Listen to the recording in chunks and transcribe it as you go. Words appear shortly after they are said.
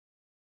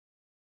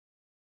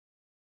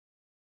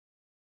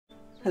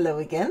Hello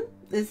again,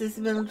 this is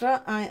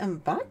Vildra. I am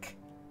back.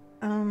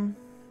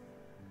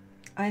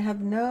 I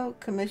have no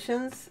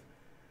commissions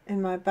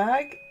in my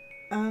bag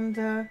and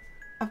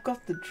I've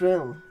got the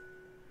drill.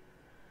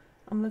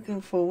 I'm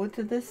looking forward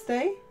to this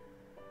day.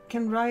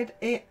 Can ride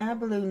a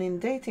balloon in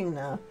dating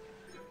now.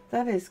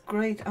 That is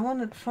great. I want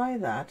to try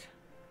that.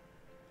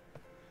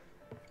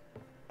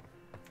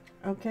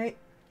 Okay,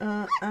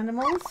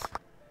 animals.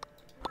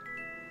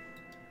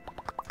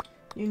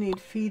 You need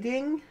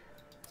feeding.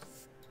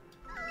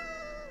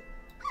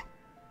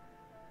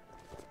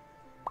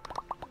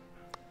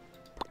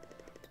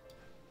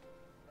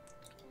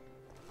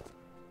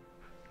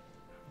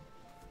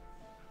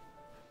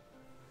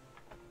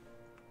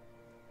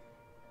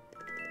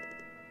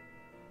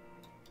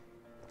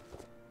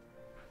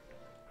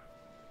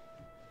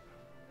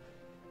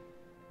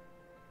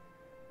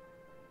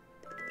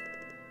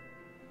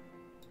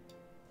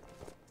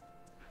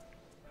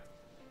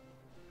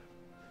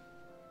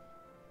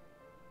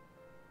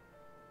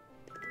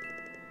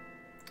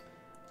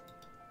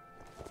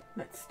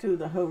 Let's do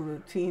the whole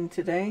routine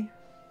today.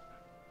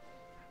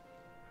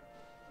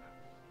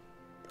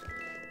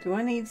 Do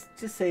I need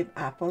to save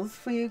apples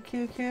for you,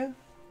 QQ?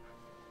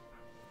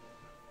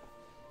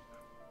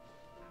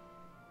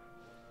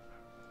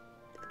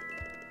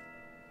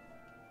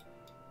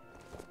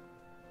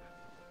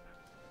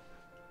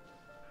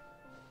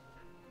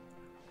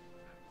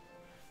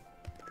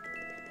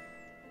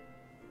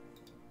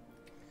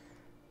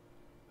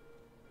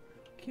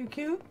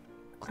 QQ?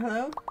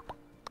 Hello?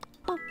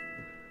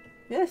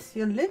 Yes,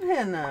 you live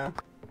here now.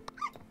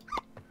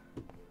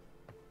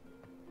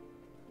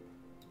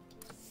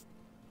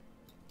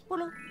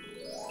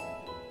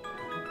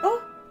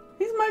 Oh,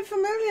 he's my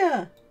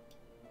familiar.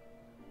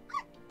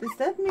 Does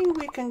that mean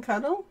we can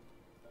cuddle?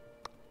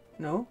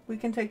 No, we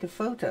can take a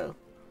photo.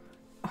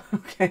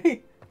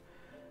 Okay.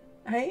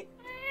 Hey.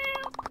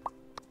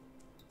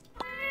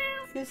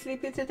 You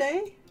sleepy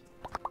today?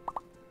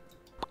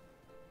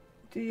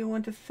 Do you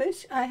want a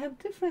fish? I have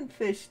different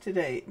fish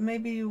today.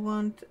 Maybe you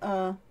want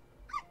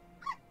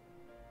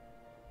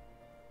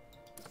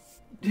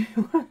do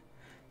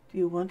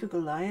you want a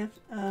Goliath?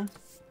 Do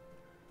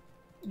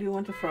you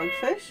want a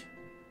frogfish?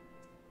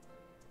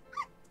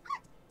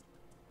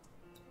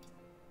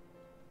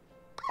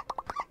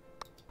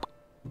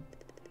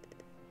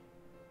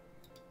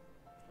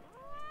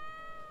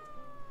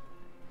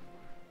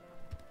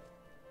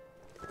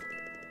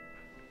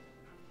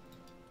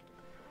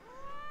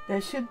 There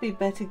should be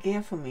better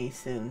gear for me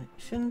soon,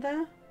 shouldn't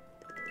there?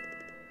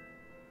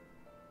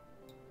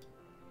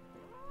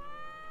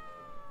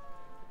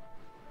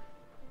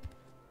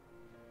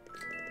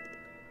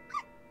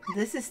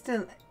 This is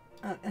still,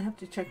 I have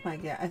to check my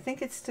gear. I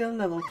think it's still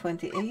level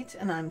 28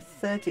 and I'm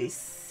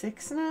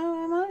 36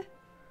 now, am I?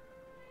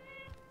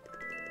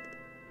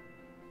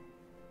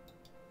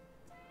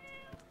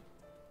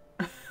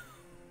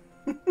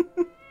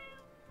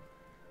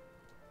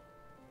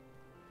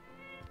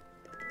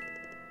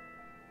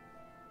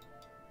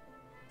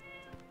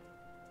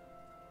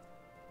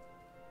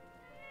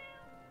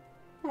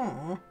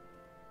 Aw.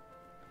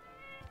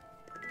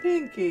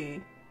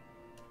 Pinky.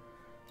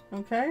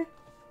 Okay.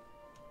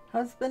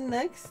 Husband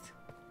next.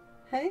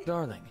 Hey?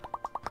 Darling.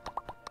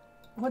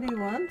 What do you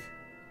want?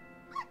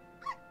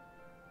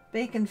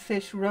 Bacon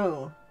fish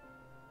roll.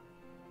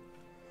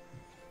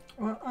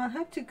 Well, I'll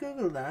have to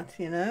Google that,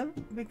 you know,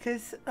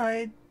 because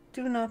I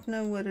do not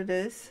know what it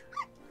is.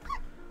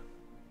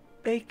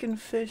 Bacon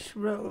fish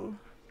roll.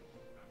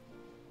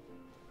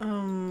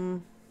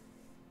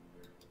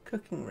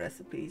 Cooking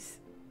recipes.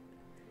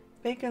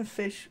 Bacon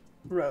fish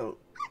roll.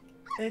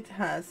 It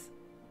has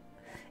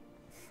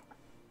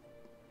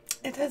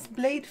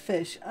blade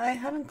fish. I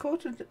haven't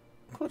caught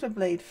a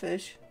blade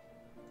fish.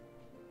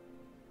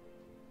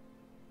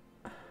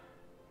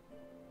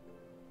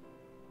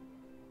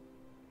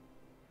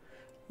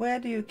 Where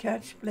do you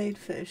catch blade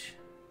fish?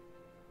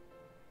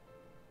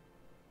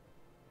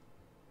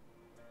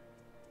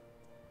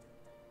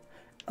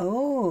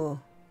 Oh,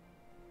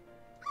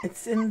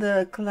 it's in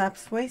the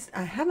collapsed waste.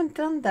 I haven't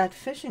done that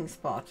fishing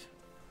spot.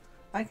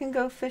 I can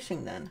go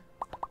fishing then.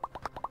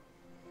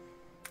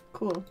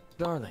 Cool.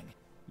 Darling,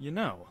 you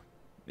know,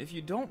 if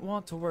you don't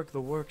want to work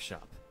the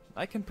workshop,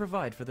 I can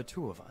provide for the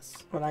two of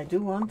us. Well, I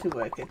do want to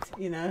work it,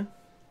 you know.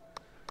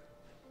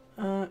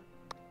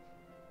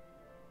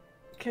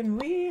 Can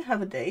we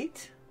have a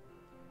date?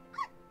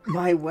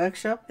 My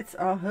workshop? It's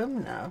our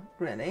home now,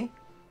 really.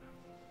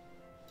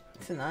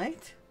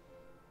 Tonight?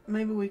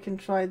 Maybe we can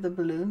try the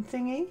balloon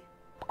thingy?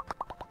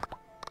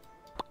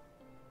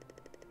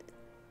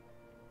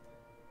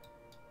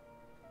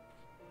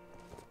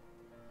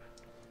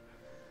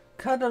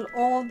 Cuddle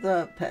all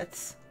the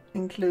pets,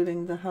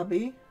 including the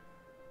hubby.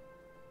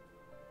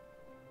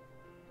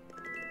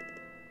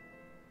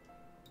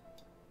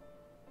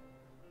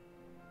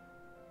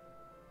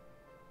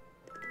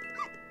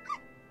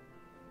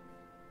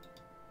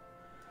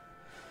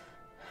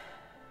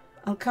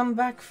 I'll come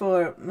back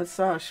for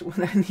massage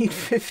when I need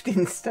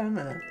 15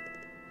 stamina.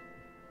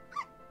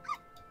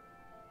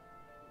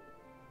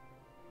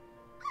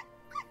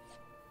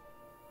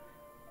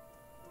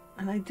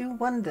 And I do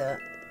wonder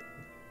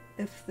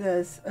if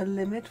there's a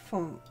limit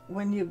from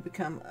when you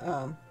become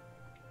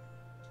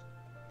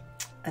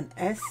an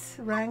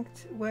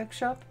S-ranked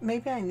workshop.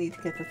 Maybe I need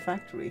to get a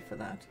factory for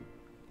that.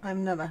 I've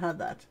never had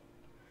that.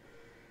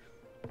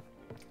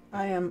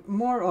 I am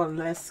more or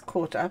less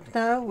caught up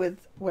now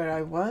with where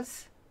I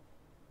was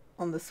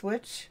on the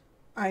Switch.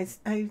 I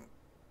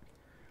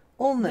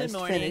almost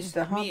finished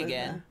the Hobbit. Me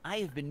again. I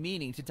have been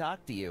meaning to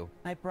talk to you.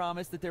 I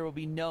promise that there will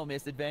be no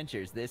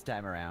misadventures this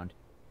time around.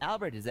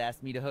 Albert has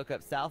asked me to hook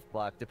up South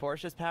Block to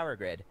Portia's power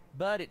grid,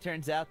 but it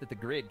turns out that the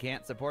grid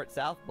can't support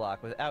South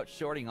Block without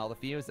shorting all the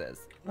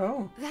fuses.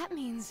 Oh. That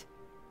means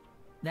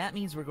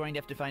we're going to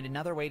have to find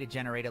another way to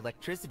generate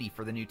electricity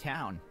for the new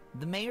town.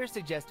 The mayor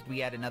suggested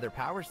we add another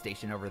power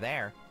station over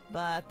there,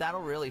 but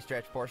that'll really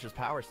stretch Portia's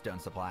power stone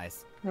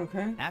supplies.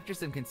 Okay. After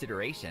some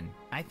consideration,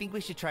 I think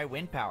we should try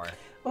wind power.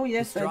 Oh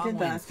yes, the I strong did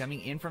winds that. coming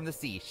in from the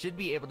sea should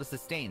be able to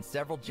sustain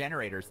several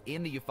generators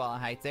in the Eufaula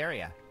Heights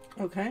area.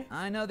 Okay.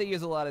 I know they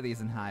use a lot of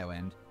these in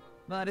Highwind,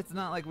 but it's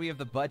not like we have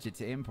the budget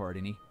to import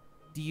any.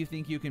 Do you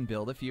think you can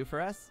build a few for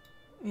us?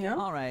 Yeah.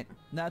 Alright,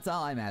 that's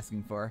all I'm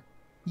asking for.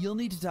 You'll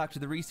need to talk to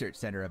the research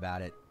center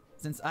about it,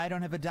 since I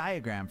don't have a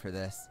diagram for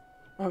this.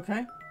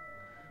 Okay.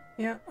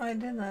 Yeah, I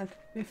did that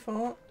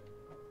before.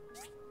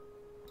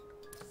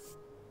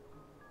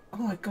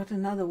 Oh, I got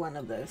another one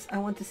of those. I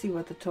want to see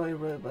what the toy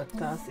robot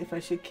does, if I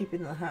should keep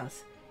it in the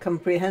house.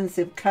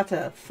 Comprehensive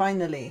cutter,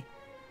 finally.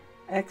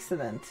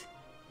 Excellent.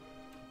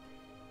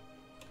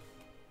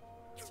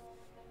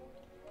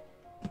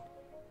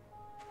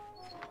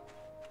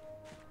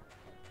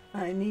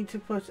 I need to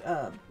put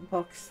a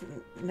box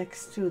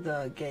next to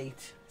the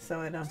gate so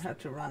I don't have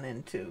to run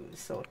in to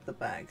sort the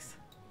bags.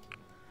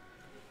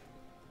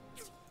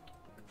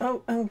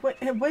 Oh, and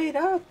wait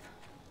up!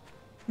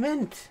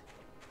 Mint!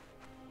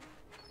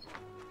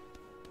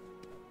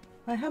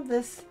 I have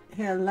this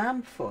here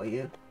lamp for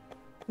you.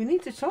 We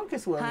need to talk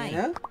as well, Hi. you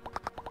know?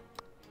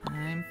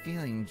 I'm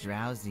feeling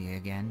drowsy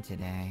again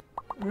today.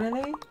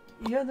 Really?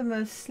 You're the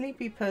most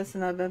sleepy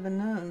person I've ever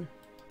known.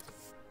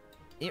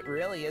 It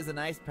really is a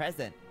nice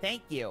present.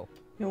 Thank you.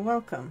 You're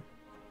welcome.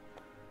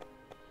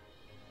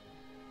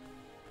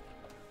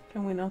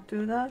 Can we not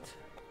do that?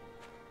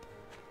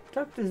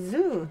 Dr.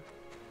 Zoo,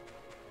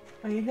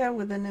 are you here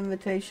with an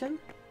invitation?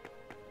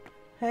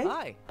 Hey,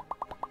 Hi!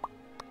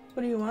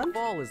 what do you want?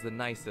 Fall is the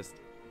nicest,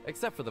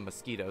 except for the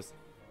mosquitoes.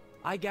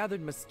 I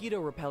gathered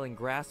mosquito-repelling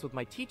grass with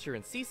my teacher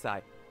in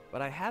Seaside,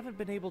 but I haven't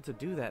been able to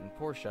do that in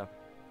Portia.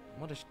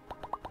 What a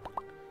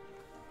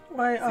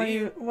Why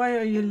See?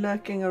 are you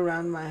lurking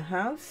around my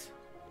house?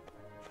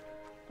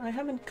 I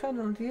haven't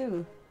cuddled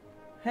you.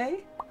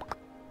 Hey?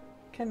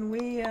 Can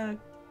we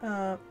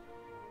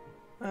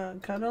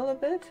cuddle a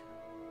bit?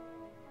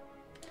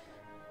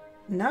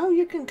 Now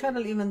you can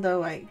cuddle even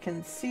though I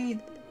can see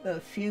the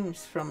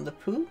fumes from the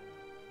poo.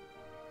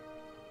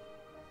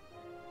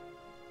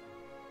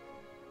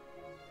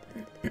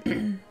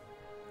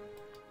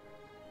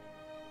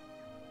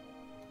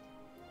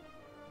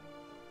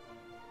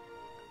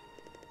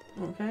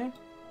 Okay.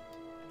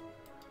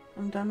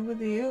 I'm done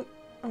with you.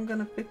 I'm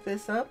gonna pick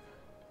this up.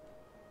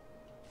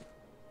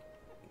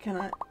 Can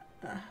I...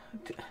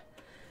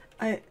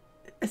 I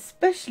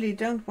especially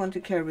don't want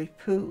to carry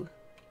poo.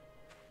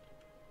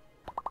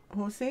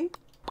 Horsey,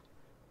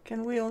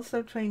 can we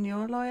also train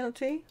your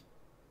loyalty?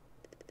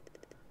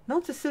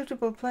 Not a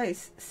suitable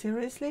place.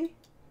 Seriously?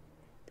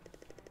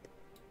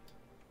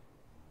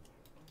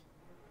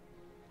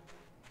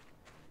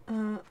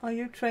 Are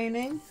you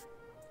training?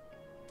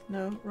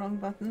 No, wrong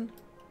button.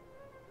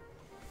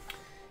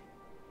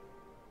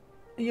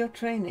 You're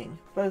training,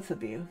 both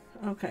of you.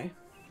 Okay,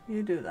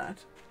 you do that.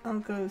 I'll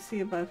go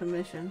see about a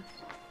mission.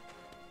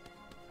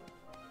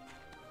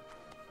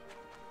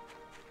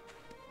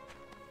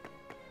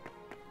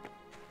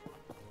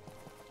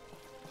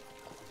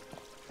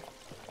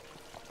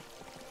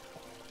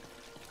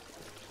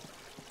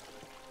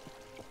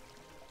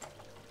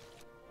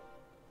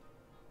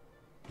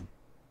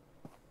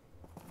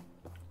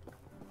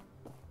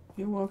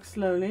 You walk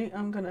slowly.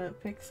 I'm gonna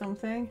pick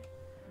something.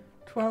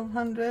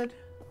 1200,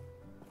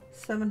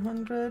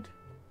 700,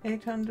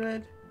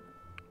 800.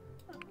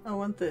 I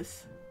want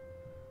this.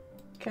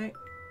 Okay.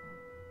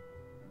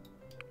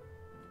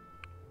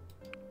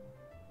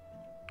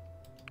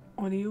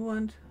 What do you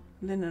want?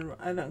 Linen.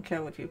 I don't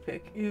care what you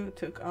pick. You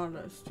took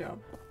Arlo's job.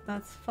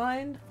 That's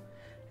fine.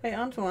 Hey,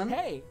 Antoine.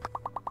 Hey!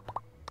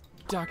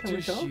 Can Dr.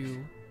 we talk?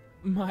 Shu,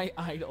 my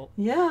idol.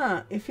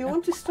 Yeah, if you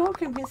want to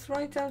stalk him, he's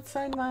right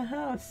outside my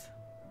house.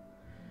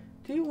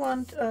 Do you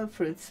want a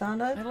fruit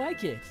salad? I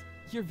like it.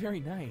 You're very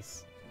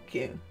nice. Thank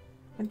you.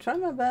 I try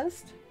my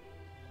best.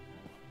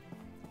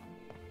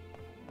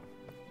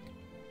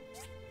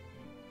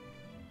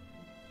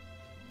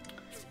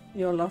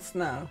 You're lost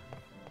now,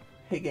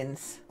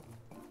 Higgins.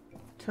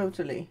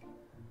 Totally.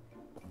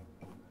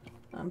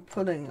 I'm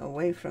pulling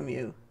away from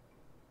you.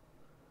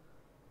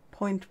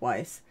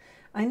 Point-wise.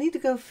 I need to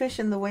go fish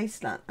in the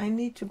wasteland. I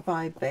need to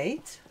buy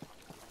bait.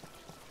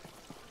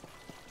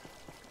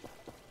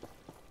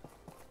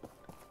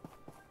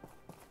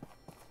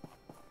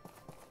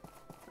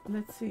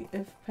 let's see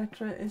if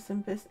Petra is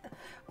in business.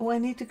 Oh, I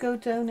need to go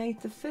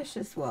donate the fish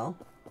as well.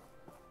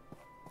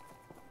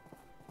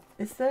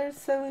 Is there a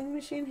sewing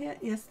machine here?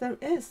 Yes, there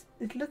is.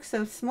 It looks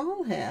so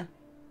small here.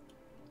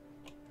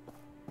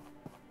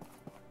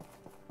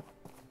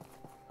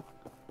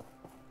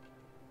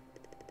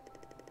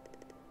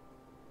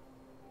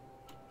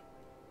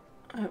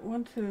 I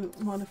want to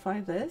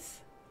modify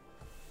this.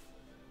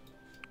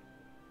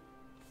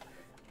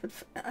 But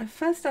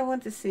first I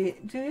want to see,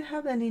 do you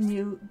have any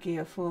new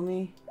gear for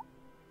me?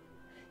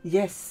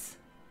 Yes.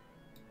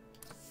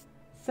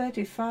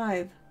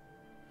 35.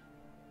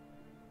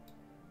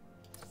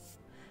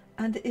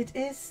 And it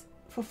is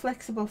for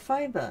flexible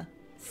fiber.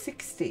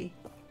 60.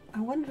 I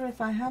wonder if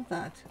I have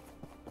that.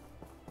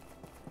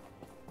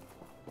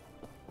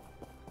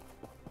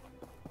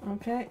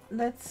 Okay,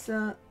 let's...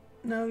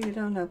 no, you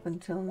don't open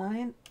till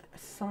 9.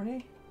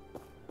 Sorry.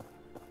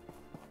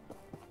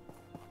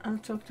 I'll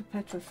talk to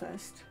Petra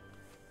first.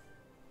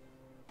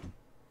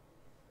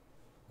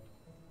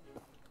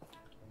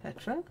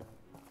 Petra?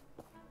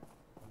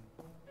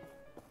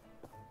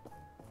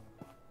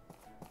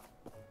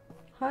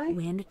 Hi?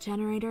 Wind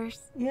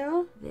generators?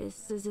 Yeah?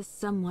 This is a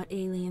somewhat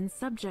alien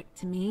subject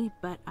to me,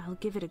 but I'll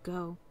give it a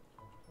go.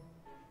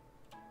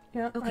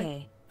 Yeah.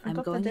 Okay, I'm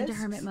got the going into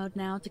discs. hermit mode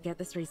now to get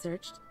this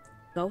researched.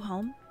 Go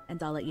home,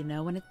 and I'll let you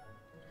know when it...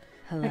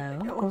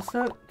 Hello?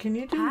 Also, can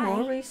you do Hi,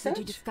 more research?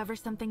 did you discover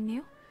something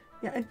new?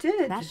 Yeah, I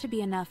did. That should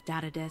be enough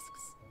data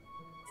disks.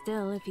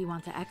 Still, if you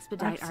want to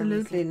expedite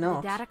Absolutely our research,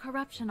 not. the data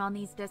corruption on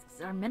these disks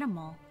are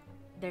minimal.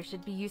 There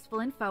should be useful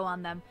info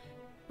on them.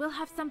 We'll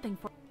have something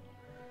for...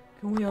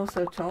 Can we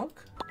also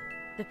talk?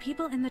 The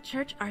people in the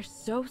church are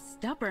so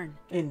stubborn.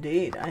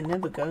 Indeed, I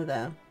never go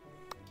there.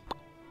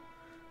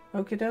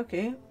 Okie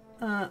dokie.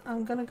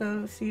 I'm gonna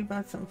go see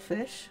about some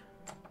fish.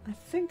 I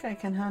think I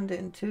can hand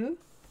in 2.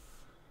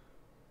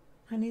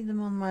 I need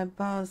them on my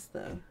bars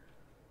though.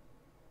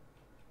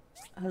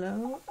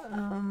 Hello,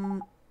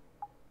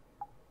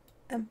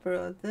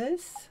 Emperor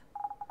this,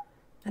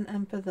 and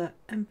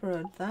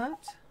Emperor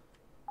that,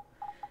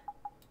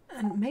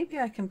 and maybe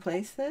I can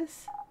place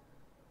this.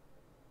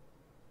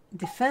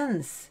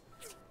 Defense.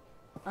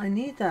 I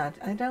need that.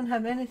 I don't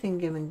have anything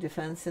giving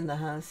defense in the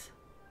house.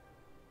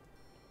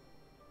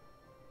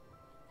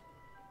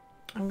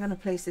 I'm gonna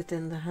place it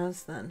in the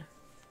house then.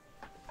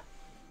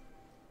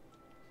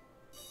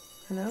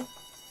 Hello?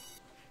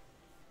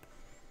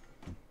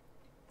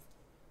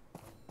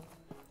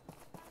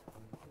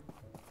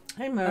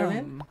 Hey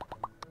Merlin.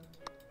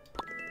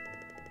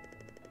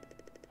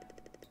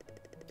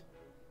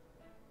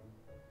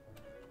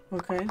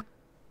 Okay.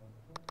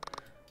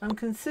 I'm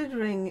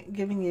considering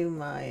giving you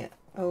my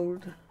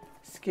old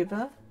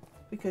skipper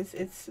because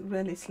it's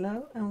really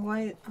slow. And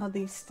why are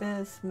these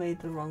stairs made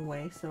the wrong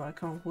way so I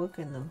can't walk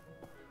in them?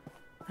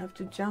 I have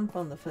to jump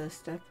on the first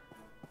step.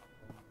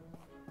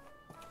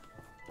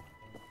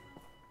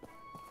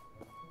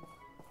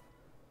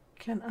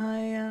 Can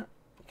I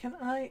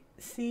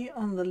see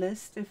on the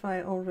list if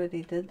I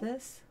already did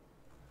this?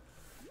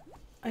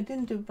 I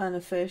didn't do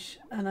bannerfish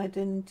and I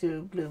didn't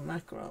do blue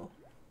mackerel.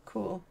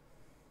 Cool.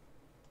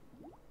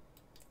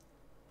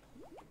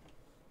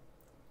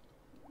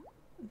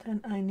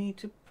 Then I need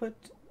to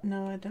put...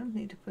 No, I don't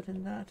need to put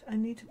in that. I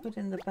need to put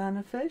in the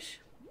bannerfish.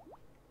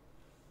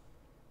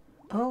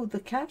 Oh, the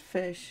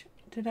catfish.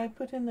 Did I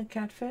put in the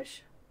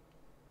catfish?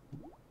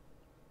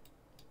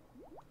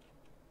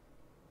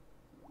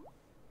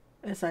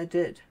 Yes, I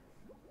did.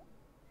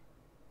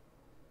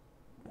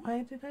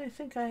 Why did I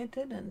think I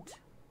didn't?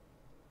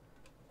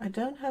 I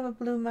don't have a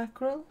blue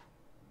mackerel.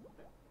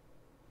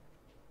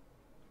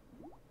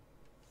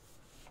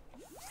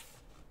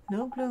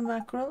 No blue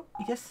mackerel.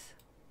 Yes,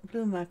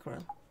 blue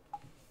mackerel.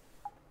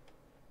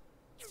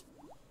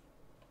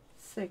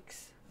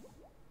 6.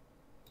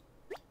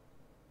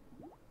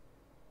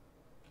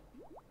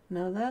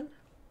 Now then.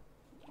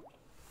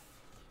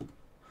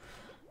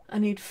 I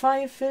need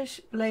 5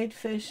 fish, blade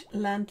fish,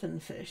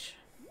 lantern fish.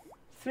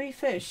 3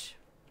 fish.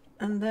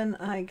 And then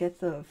I get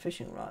the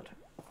fishing rod.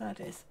 That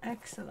is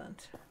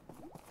excellent.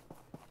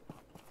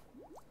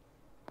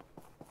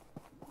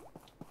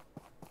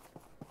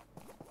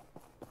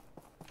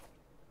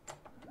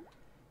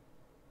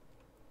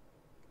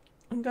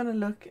 I'm gonna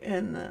look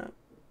in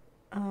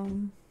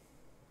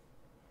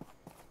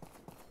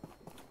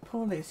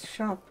Paulie's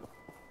shop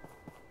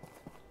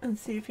and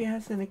see if he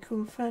has any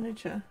cool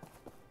furniture.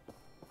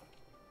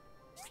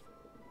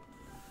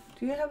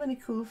 Do you have any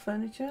cool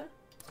furniture?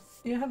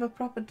 You have a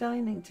proper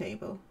dining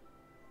table.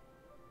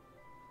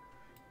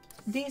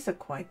 These are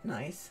quite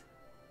nice.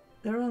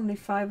 They're only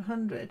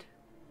 500.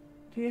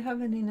 Do you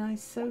have any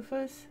nice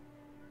sofas?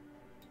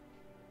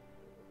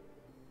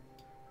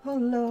 Oh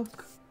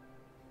look,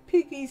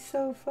 Piggy's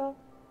sofa.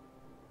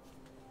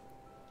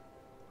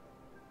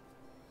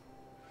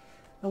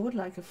 I would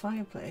like a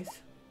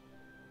fireplace.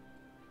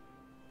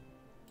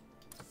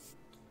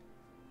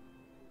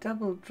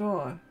 Double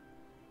drawer.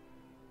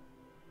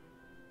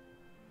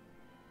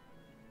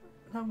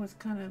 That was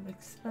kind of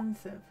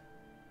expensive.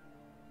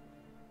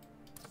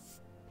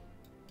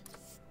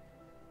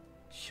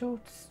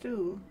 short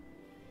stool.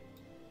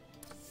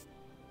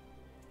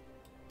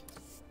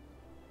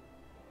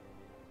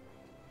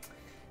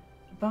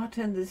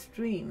 Bartender's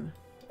dream.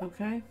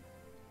 Okay.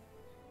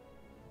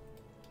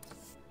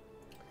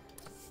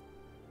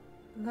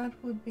 That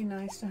would be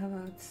nice to have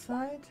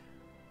outside.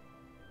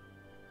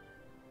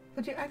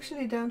 But you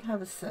actually don't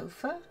have a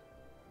sofa.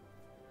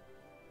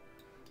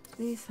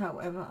 These,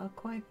 however, are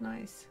quite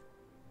nice.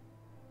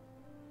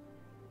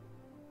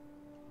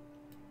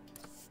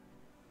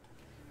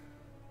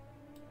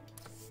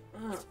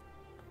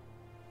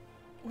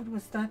 What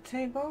was that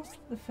table?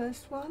 The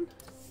first one?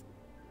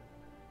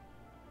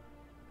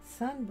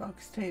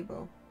 Sandbox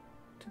table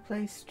to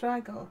play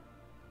Straggle.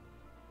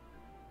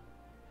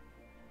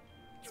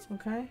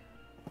 Okay.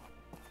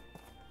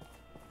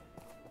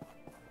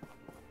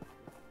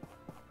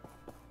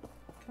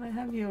 Can I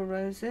have your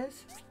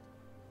roses?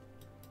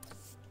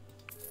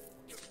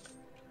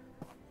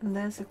 And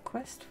there's a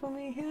quest for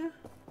me here.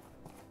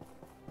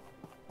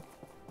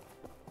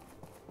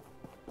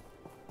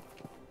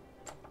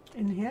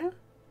 In here?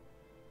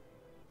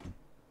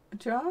 A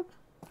job?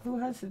 Who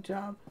has a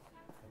job?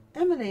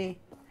 Emily!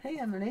 Hey,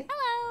 Emily.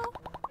 Hello!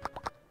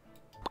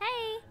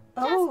 Hey!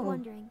 Oh. Just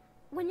wondering,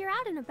 when you're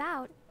out and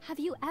about, have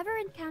you ever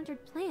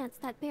encountered plants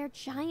that bear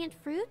giant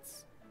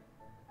fruits?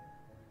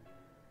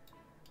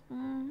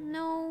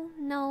 No,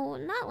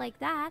 not like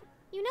that.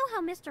 You know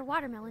how Mr.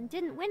 Watermelon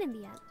didn't win in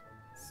the end.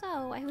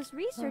 So, I was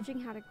researching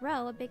how to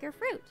grow a bigger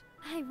fruit.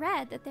 I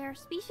read that there are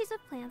species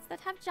of plants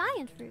that have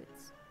giant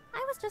fruits.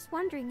 I was just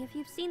wondering if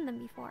you've seen them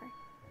before.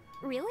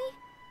 Really?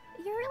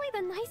 You're really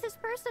the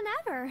nicest person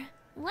ever.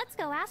 Let's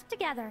go ask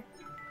together.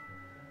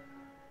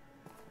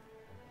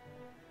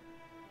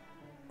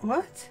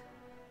 What?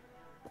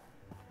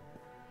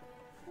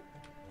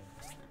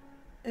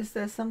 Is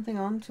there something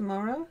on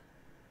tomorrow?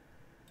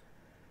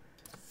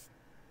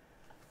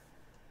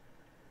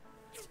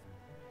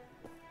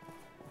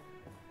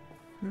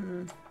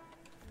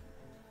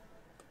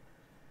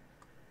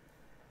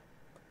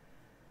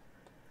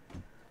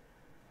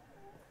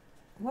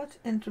 What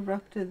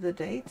interrupted the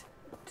date?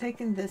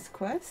 Taking this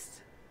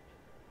quest?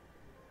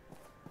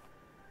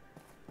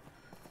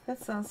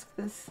 Let's ask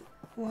this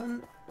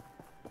one.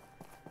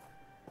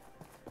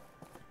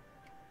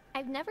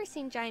 I've never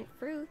seen giant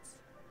fruits.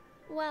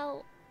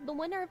 Well, the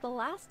winner of the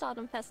last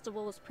autumn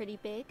festival was pretty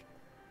big.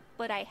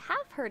 But I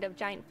have heard of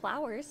giant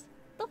flowers,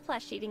 the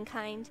flesh-eating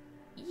kind.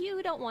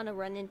 You don't want to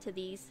run into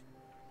these.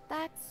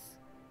 That's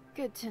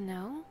good to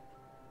know.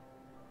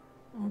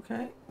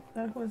 Okay,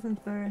 that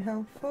wasn't very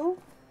helpful.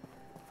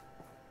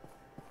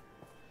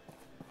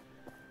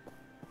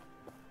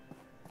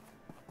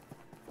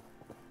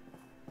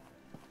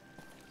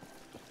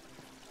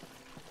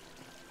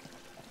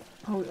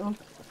 Are we all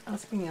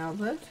asking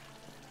Albert?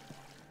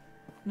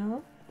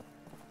 No?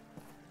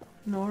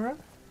 Nora?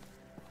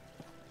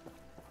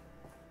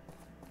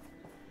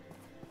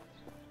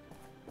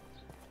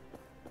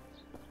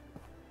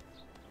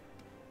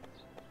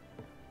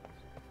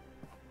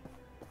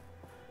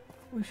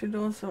 We should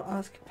also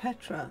ask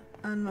Petra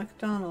and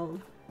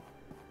MacDonald.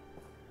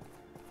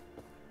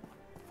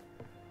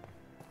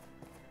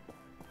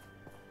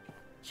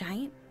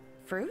 Giant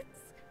fruits?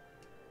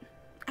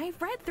 I've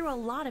read through a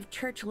lot of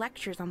church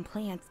lectures on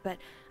plants, but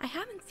I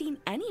haven't seen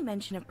any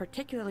mention of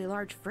particularly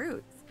large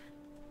fruits.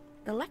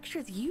 The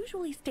lectures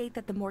usually state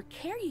that the more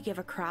care you give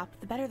a crop,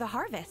 the better the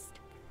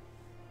harvest.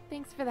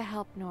 Thanks for the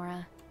help,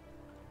 Nora.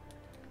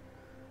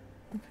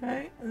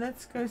 Okay,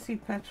 let's go see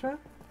Petra.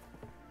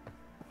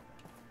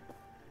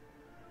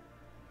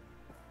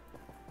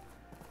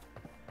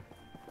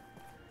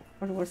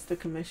 What was the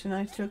commission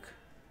I took?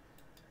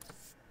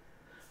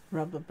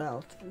 Rubber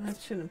belt. That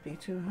shouldn't be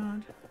too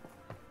hard.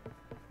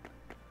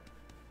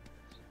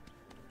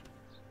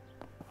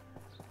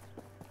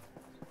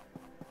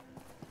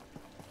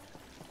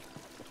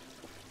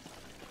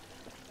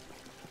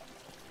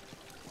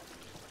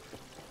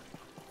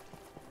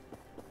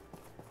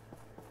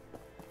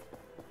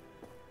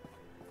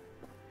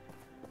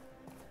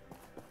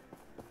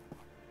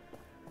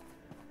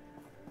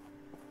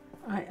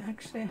 I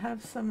actually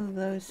have some of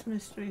those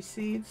mystery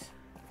seeds.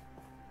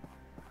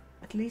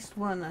 At least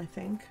one, I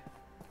think.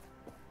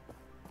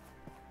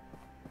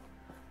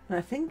 And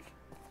I think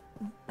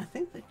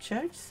the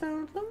church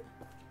sold them.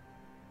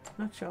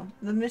 Not sure.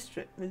 The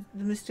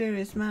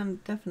mysterious man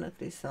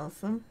definitely sells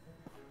them.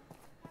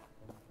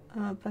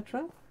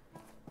 Petra?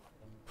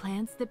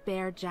 Plants that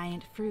bear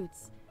giant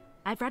fruits.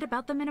 I've read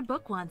about them in a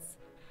book once.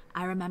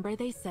 I remember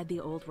they said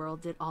the old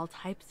world did all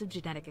types of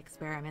genetic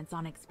experiments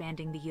on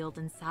expanding the yield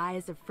and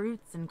size of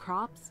fruits and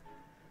crops.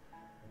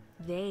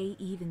 They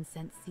even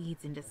sent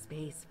seeds into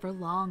space for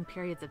long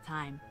periods of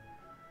time.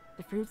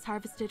 The fruits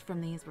harvested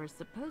from these were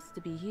supposed to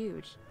be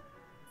huge.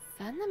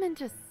 Send them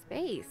into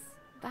space?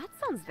 That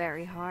sounds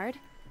very hard.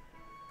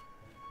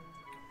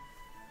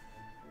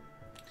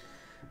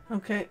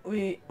 Okay,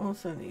 we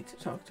also need to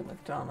talk to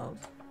MacDonald.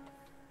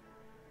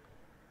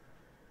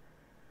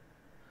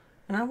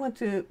 And I want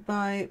to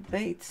buy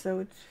bait so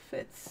it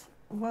fits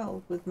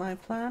well with my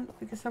plan,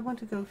 because I want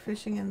to go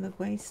fishing in the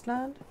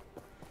wasteland.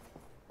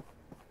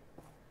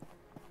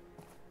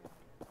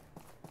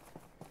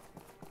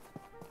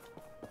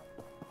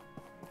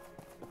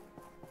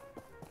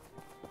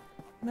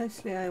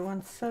 Mostly I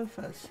want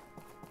sofas.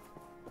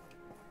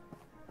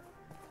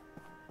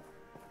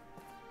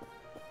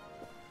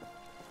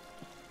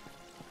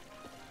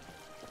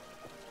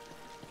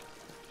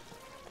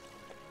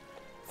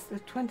 It's the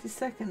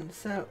 22nd,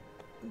 so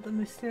the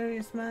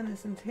mysterious man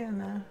isn't here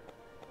now.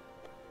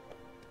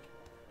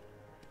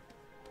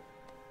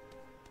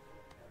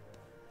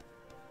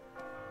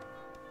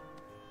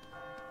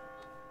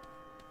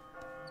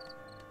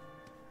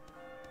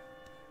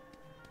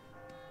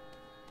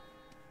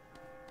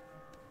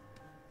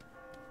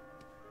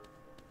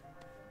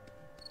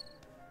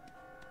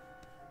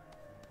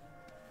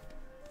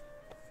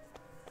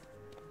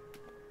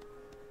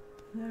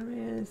 There he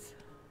is.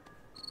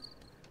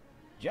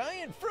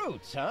 Giant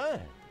fruits, huh?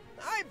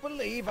 I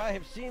believe I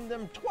have seen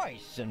them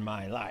twice in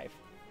my life.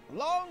 A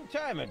long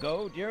time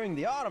ago, during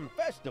the autumn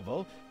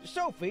festival,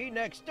 Sophie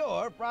next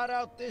door brought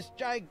out this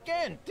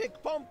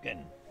gigantic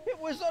pumpkin. It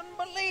was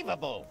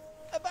unbelievable.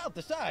 About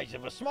the size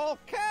of a small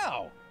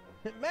cow.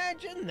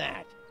 Imagine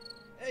that.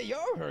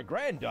 You're her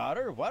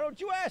granddaughter. Why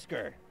don't you ask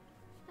her?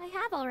 I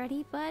have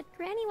already, but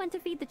Granny went to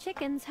feed the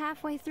chickens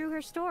halfway through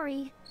her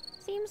story.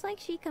 Seems like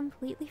she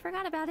completely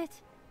forgot about it.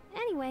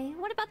 Anyway,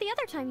 what about the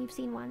other time you've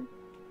seen one?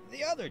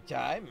 The other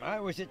time, I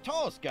was at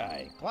Tall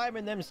Sky,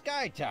 climbing them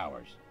sky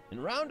towers.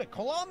 And round 1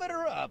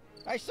 kilometer up,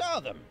 I saw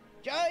them.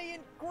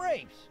 Giant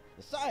grapes,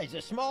 the size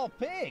of small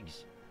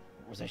pigs.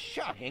 It was a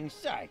shocking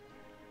sight.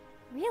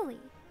 Really?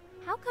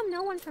 How come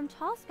no one from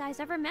Tall Skies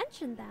ever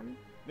mentioned them?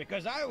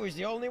 Because I was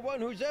the only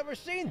one who's ever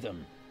seen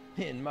them.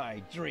 In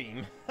my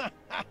dream.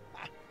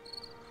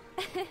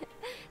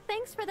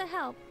 Thanks for the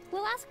help.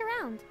 We'll ask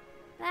around.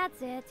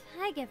 That's it.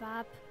 I give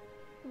up.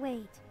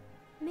 Wait.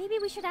 Maybe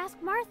we should ask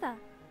Martha.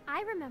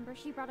 I remember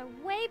she brought a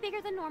way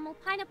bigger than normal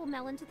pineapple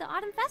melon to the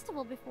autumn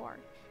festival before.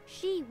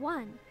 She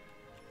won.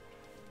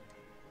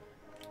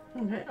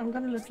 Okay, I'm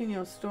gonna look in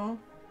your store.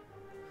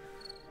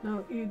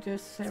 No, you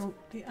just sell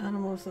the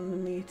animals and the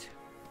meat.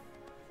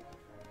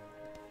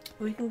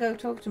 We can go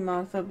talk to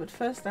Martha, but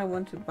first I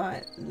want to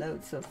buy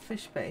loads of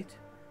fish bait.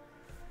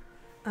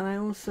 And I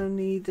also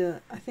need,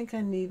 I think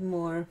I need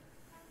more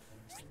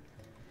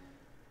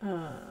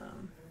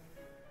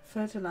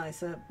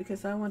fertilizer,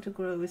 because I want to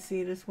grow a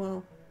seed as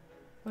well.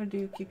 Where do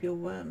you keep your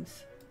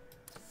worms?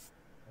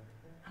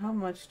 How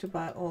much to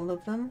buy all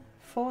of them?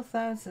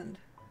 4,000.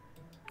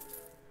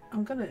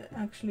 I'm gonna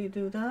actually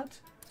do that.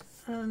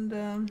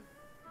 And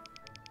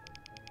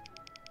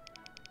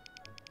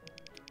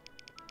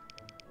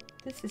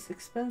this is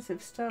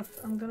expensive stuff.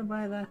 I'm gonna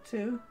buy that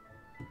too.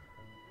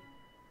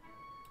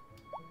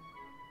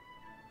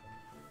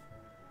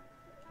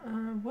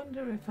 I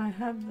wonder if I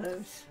have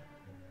those.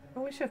 I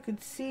wish I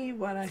could see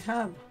what I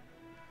have.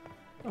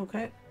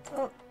 Okay.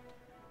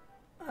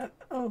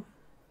 Oh,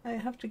 I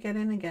have to get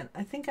in again.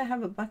 I think I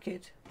have a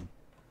bucket.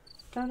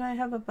 Don't I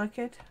have a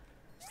bucket?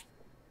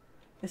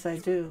 Yes, I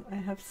do. I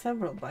have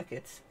several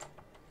buckets.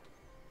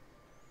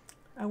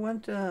 I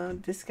want a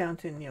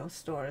discount in your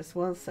store as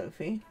well,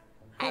 Sophie.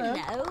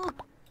 Hello.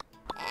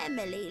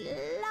 Emily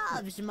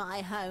loves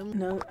my home.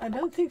 No, I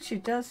don't think she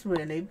does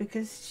really,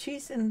 because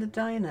she's in the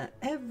diner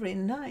every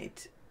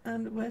night.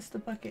 And where's the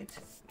bucket?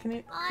 Can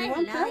you? Do you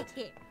want like that?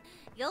 it.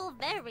 You're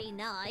very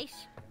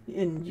nice.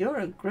 And you're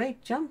a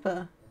great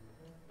jumper.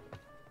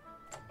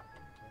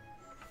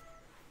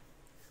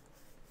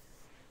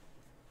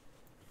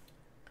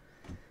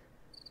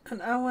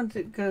 And I want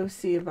to go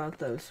see about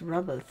those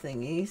rubber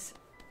thingies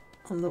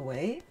on the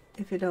way,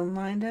 if you don't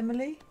mind,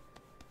 Emily.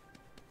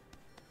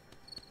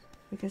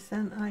 Because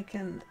then I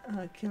can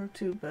kill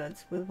 2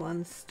 birds with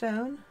 1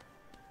 stone.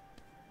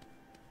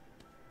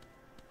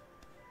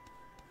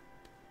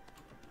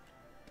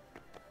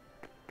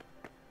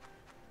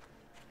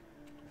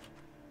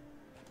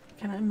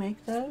 Can I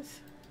make those?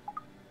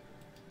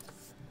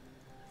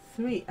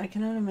 3. I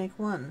can only make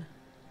 1.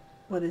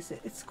 What is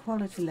it? It's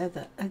quality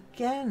leather.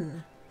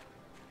 Again!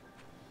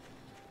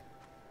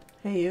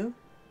 Hey you.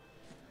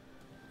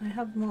 I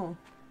have more.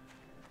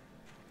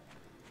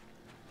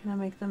 Can I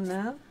make them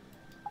now?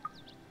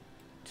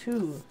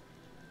 2.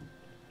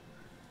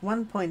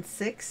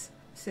 1.6.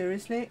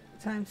 Seriously?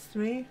 Times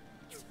 3?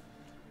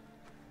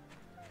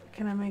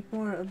 Can I make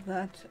more of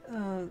that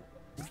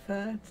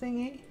fur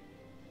thingy?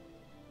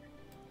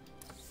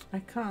 I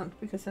can't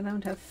because I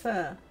don't have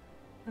fur,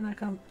 and I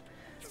can't.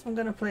 I'm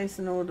gonna place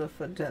an order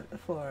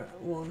for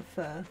worn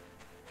fur.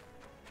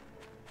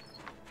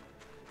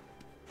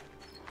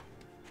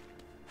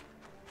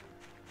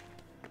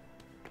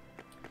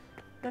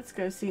 Let's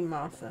go see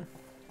Martha.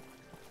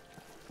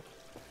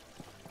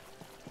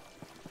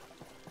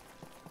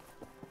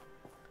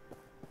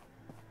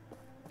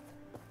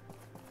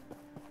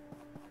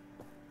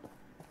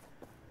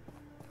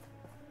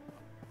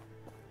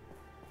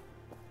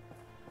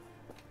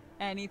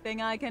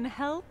 Anything I can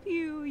help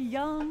you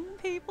young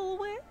people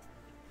with?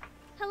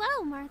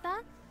 Hello,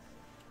 Martha.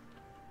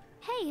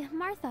 Hey,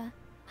 Martha.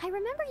 I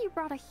remember you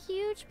brought a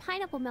huge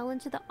pineapple melon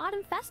to the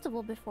autumn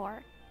festival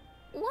before.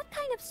 What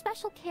kind of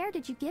special care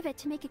did you give it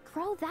to make it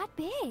grow that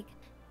big?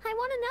 I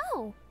want to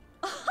know.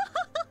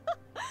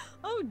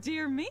 Oh,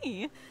 dear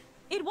me.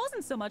 It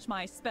wasn't so much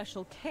my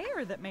special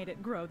care that made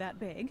it grow that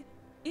big.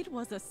 It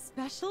was a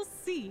special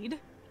seed.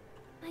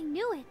 I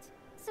knew it.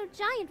 So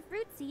giant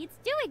fruit seeds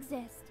do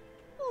exist.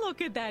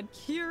 Look at that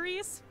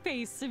curious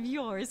face of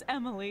yours,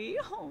 Emily.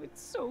 Oh,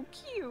 it's so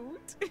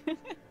cute.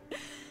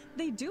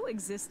 They do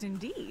exist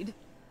indeed.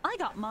 I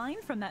got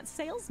mine from that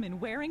salesman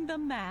wearing the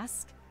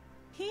mask.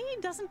 He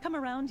doesn't come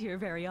around here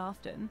very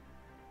often.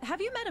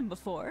 Have you met him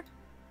before?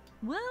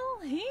 Well,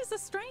 he's a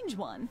strange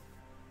one.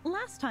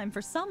 Last time,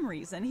 for some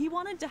reason, he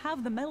wanted to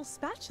have the metal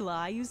spatula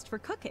I used for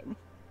cooking,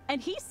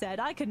 and he said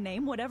I could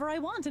name whatever I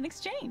want in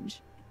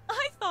exchange.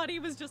 I thought he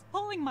was just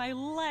pulling my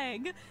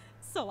leg,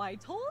 so I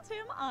told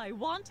him I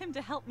want him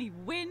to help me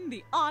win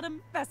the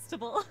Autumn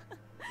Festival.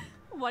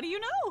 What do you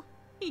know?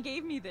 He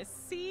gave me this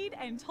seed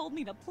and told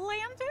me to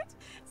plant it,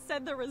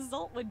 said the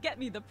result would get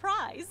me the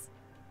prize.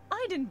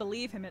 I didn't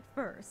believe him at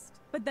first,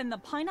 but then the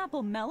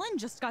pineapple melon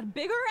just got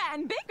bigger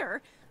and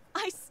bigger.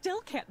 I still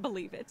can't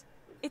believe it.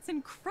 It's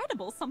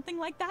incredible something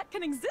like that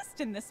can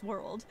exist in this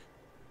world.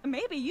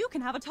 Maybe you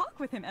can have a talk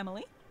with him,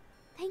 Emily.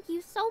 Thank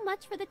you so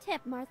much for the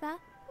tip, Martha.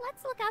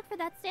 Let's look out for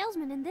that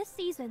salesman in this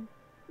season.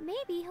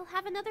 Maybe he'll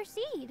have another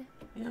seed.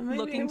 Yeah, maybe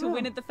Looking to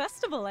win at the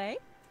festival, eh?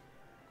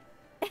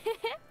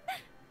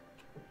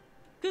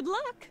 Good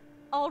luck.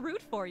 I'll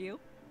root for you.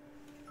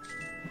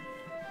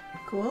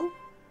 Cool.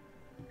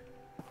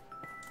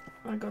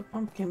 I got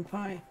pumpkin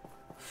pie.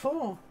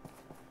 4.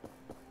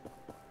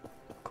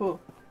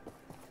 Cool.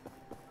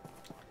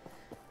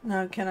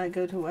 Now can I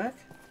go to work?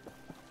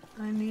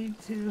 I need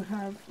to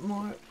have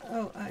more...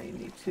 Oh, I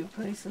need to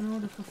place an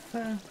order for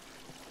fur.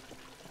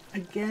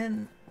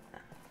 Again.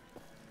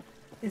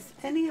 Is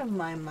any of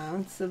my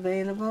mounts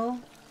available?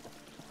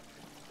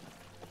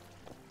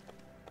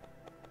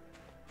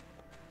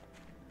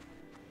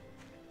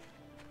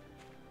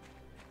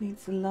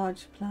 Needs a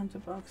large planter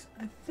box.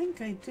 I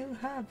think I do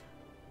have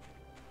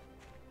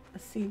a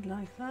seed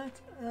like that.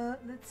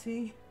 Let's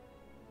see.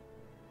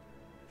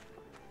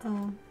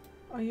 Oh,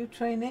 are you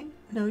training?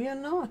 No, you're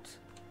not.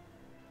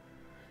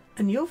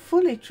 And you're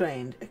fully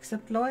trained,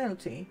 except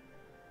loyalty.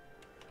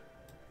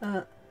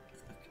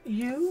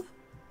 You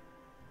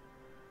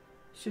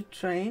should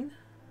train.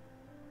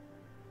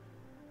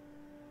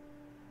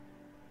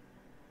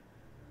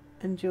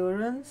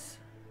 Endurance.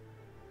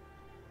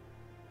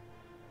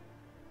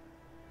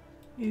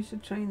 You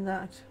should train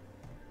that.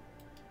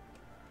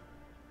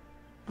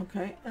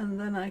 Okay, and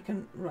then I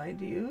can ride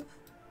you.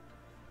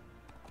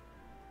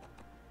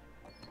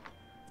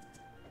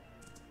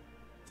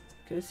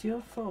 Because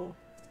you're full.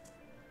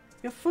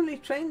 You're fully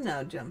trained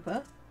now,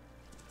 Jumper.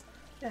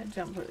 Yeah,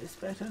 Jumper is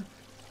better.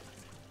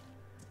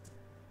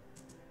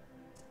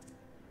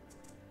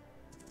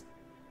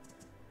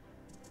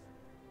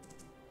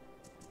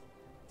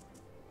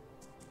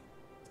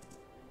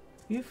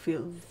 You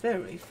feel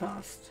very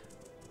fast.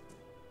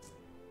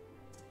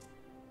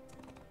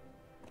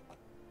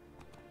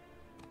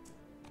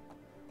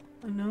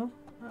 I know.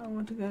 I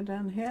want to go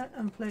down here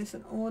and place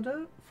an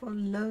order for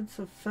loads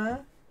of fur.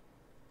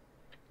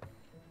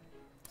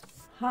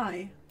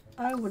 Hi,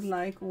 I would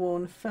like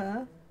worn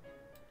fur.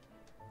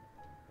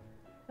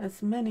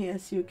 As many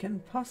as you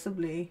can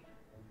possibly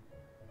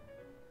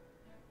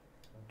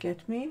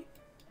get me.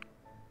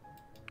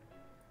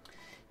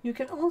 You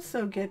can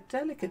also get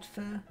delicate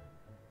fur.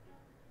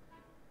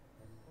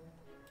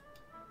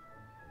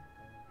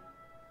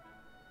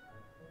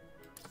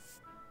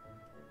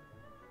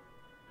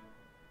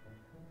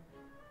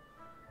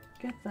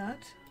 Get that.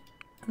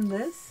 And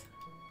this,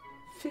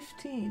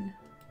 15.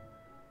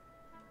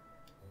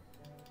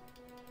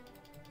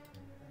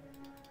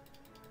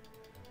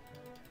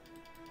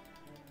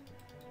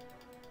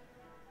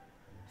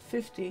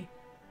 $50.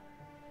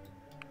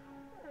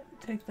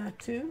 Take that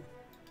too.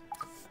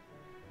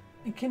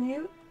 And can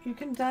you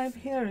can dive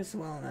here as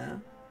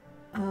well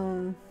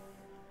now.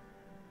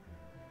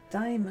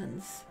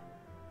 Diamonds.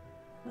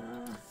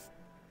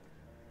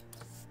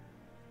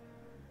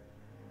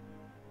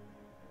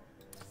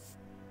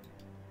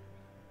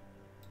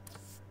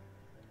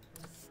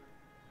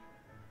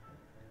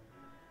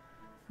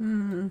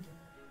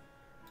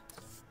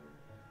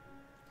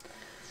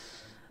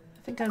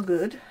 I think I'm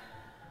good.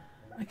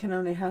 I can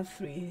only have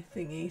 3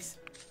 thingies.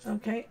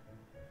 Okay,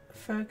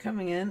 fur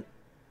coming in.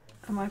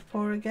 Am I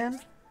poor again?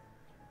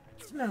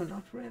 No,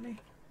 not really.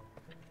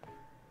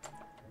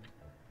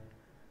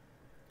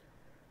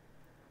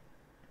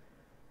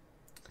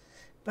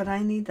 But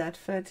I need that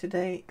fur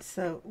today,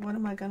 so what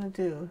am I gonna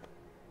do?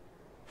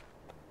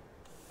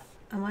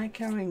 Am I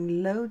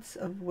carrying loads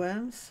of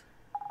worms?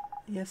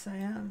 Yes, I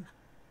am.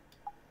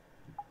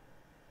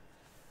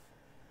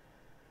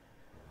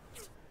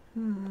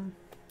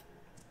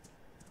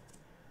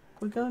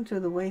 We're going to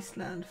the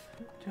wasteland,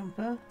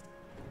 Jumper.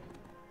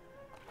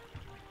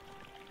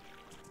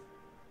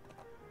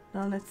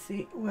 Now let's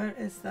see, where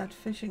is that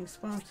fishing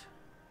spot?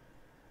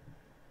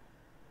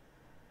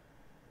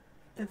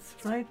 It's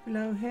right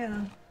below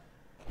here.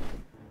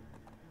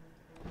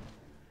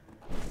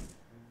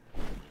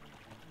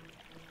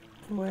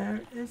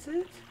 Where is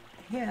it?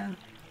 Here.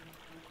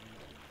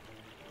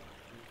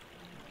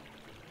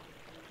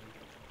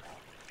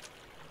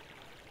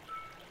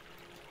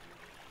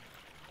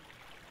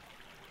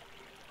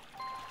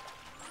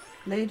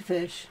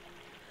 Ladyfish.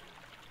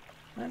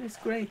 That is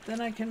great. Then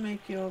I can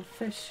make your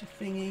fish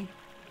thingy.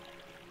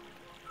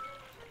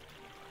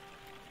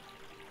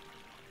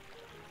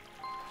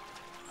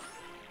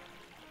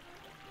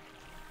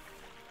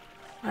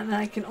 And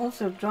I can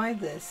also dry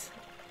this.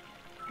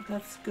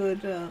 That's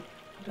good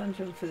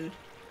dungeon food.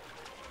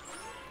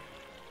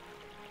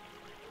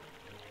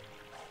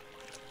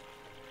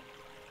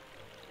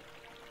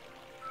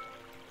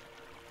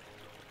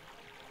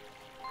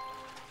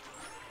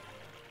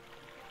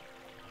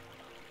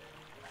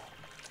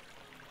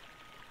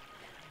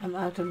 I'm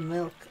out of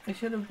milk. I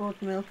should have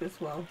bought milk as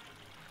well.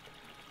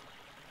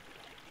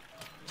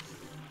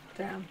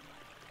 Damn.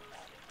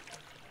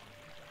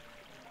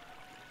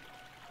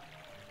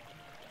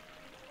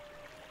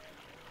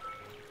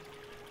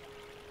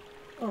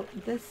 Oh,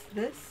 this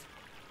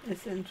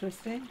is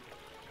interesting.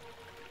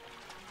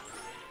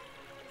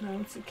 No,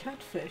 it's a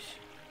catfish.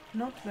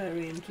 Not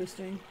very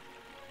interesting.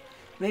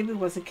 Maybe it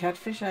was a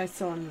catfish I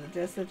saw in the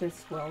desert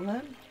as well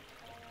then.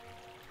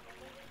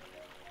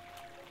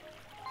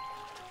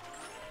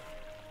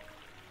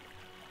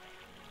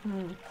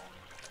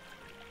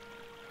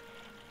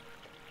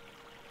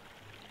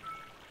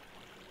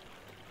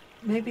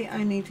 Maybe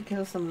I need to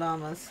kill some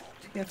llamas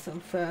to get some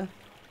fur.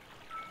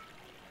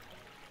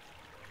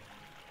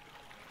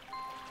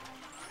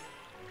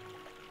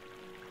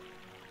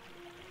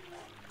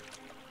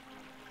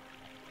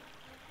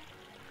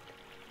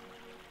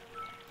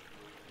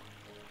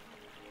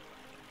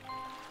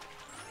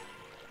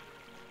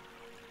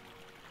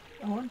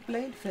 I want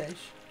bladefish.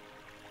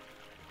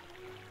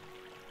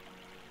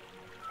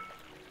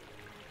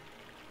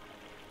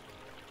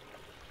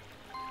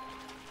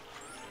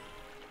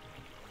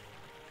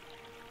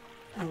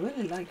 I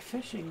really like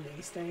fishing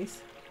these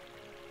days.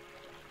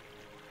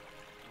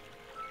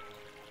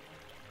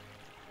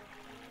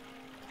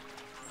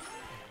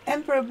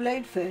 Emperor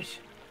bladefish.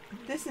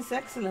 This is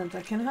excellent.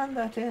 I can hand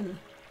that in.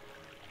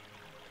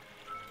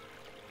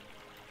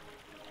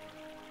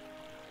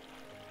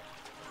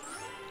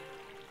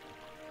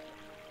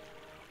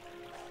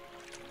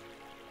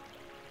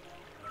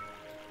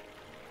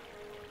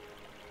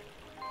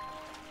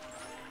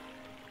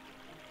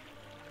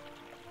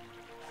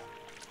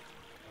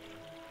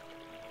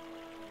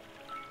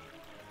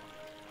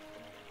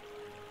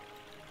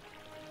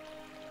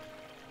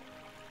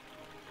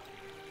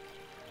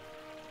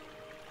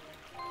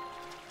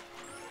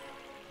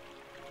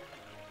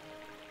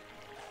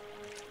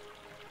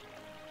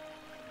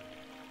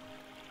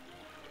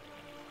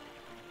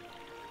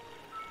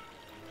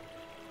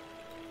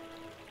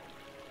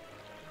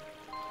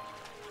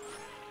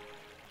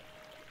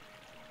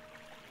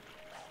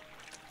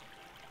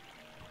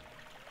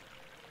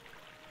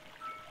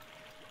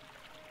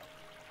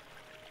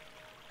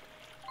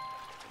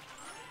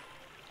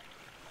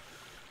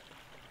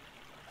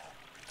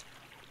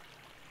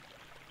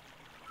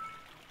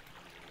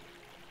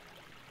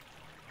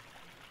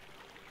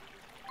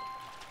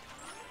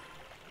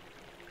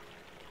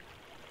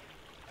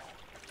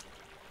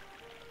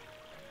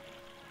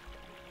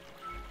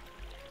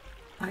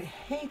 I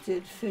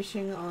hated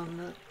fishing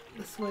on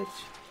the Switch.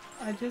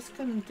 I just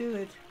couldn't do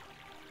it.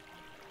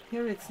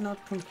 Here it's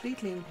not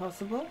completely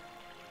impossible.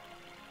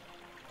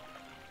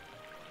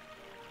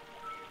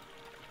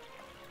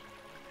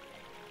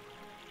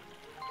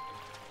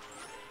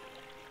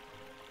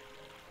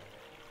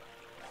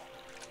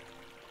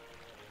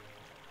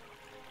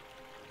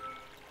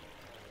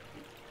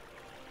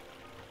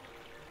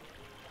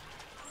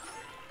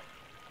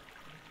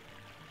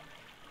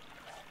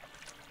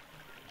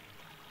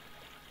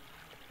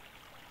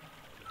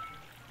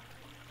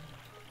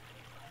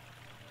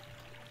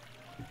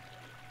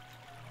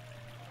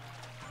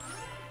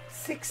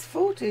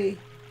 $6.40.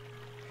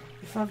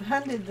 If I've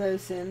handed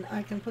those in,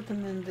 I can put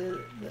them in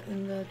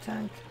the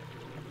tank.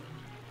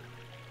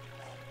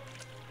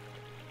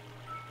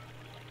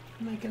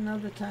 Make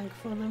another tank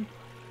for them.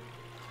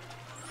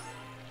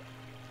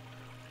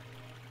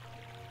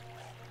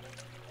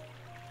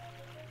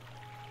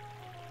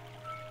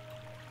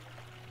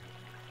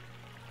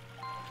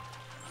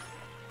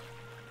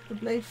 The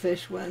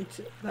bladefish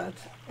weren't that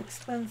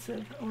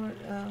expensive or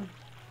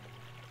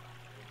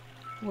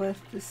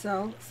worth to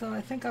sell, so I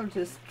think I'll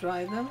just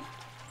dry them.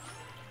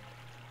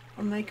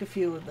 I'll make a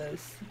few of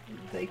those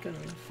bacon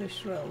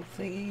fish roll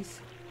thingies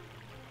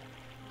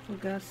for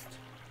Gust.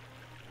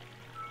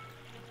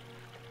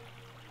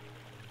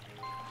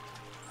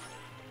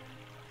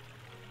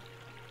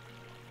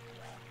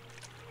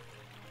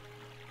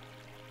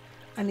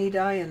 I need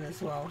iron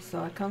as well, so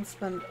I can't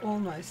spend all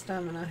my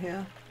stamina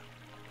here.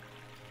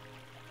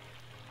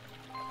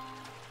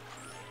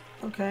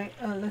 Okay,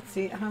 let's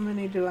see, how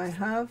many do I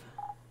have?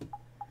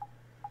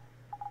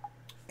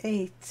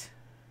 8.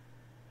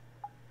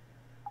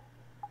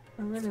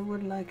 I really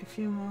would like a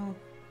few more.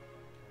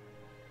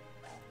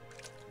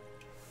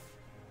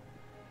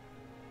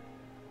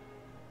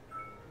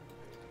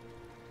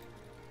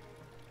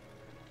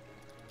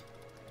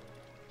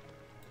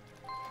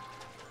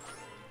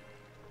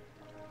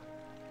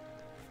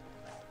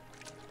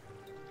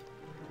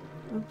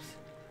 Oops.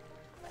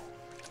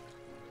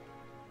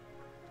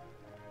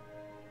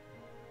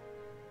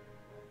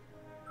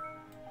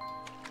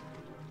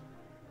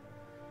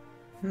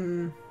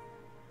 I'm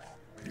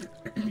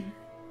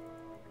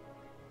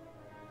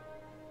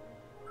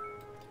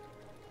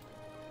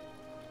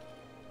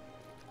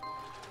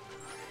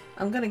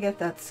gonna get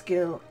that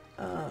skill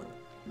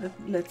that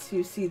lets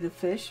you see the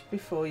fish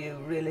before you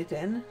reel it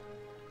in.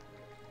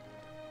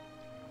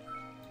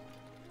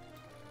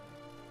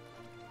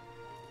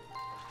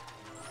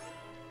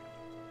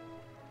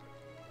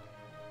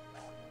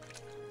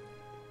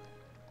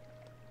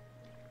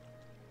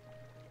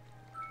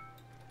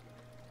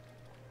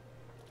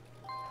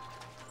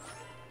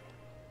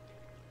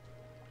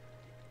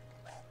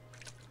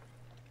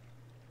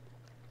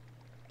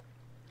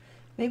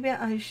 Maybe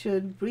I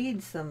should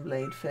breed some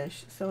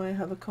bladefish so I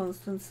have a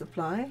constant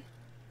supply.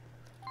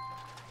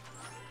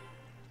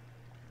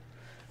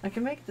 I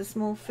can make the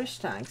small fish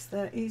tanks,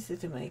 they're easy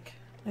to make.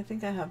 I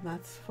think I have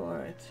mats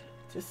for it,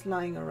 just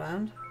lying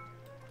around.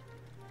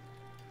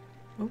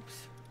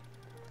 Oops.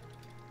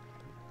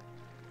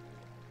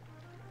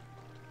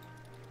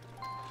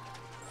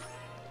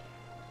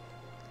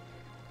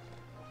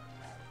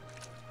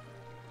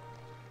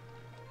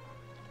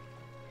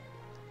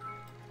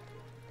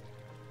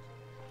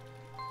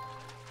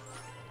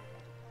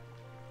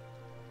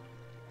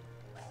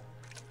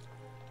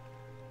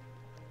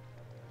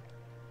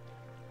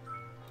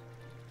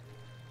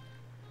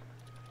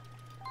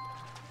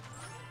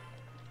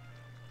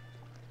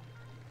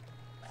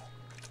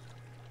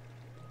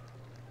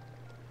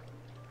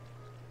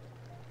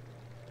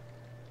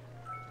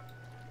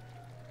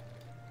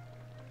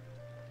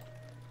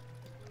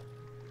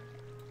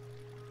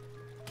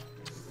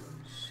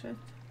 Shit.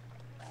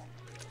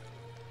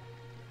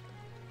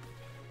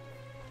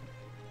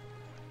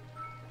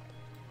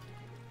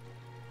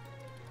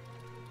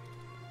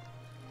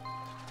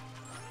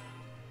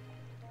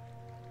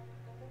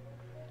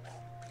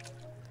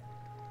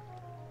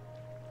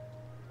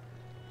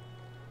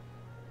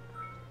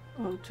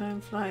 Oh, time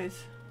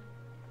flies.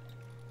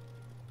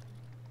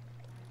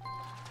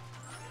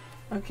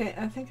 Okay,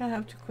 I think I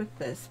have to quit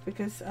this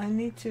because I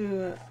need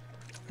to...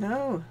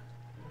 no!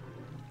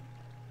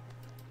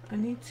 I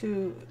need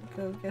to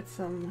go get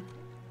some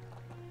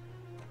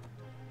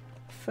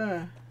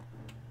fur.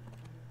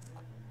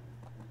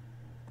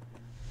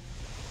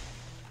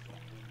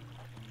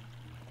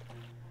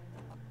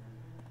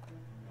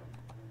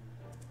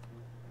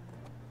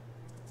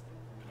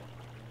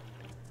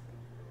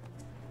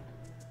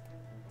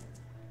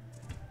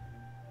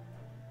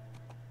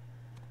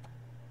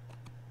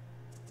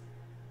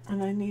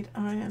 And I need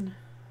iron.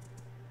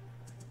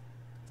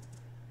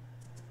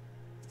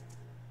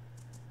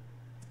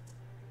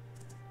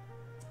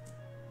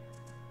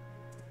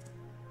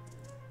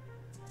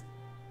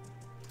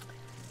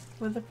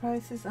 Well, the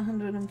price is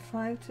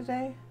 105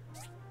 today.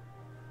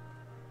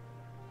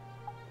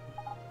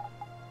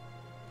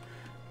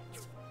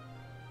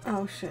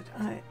 Oh shit,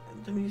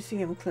 the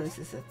museum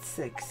closes at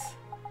 6.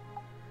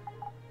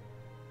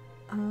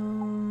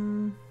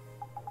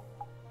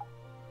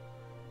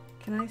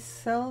 Can I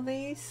sell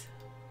these?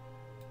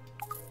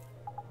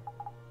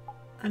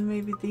 And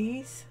maybe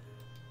these?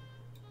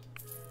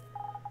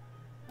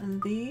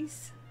 And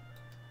these?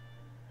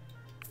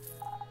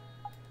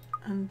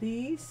 And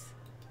these?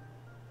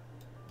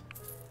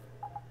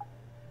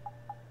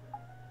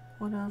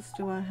 What else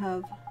do I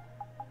have?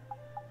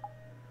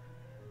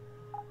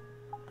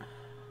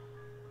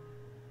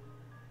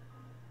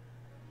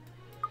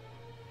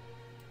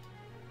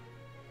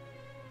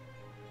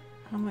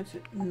 How much?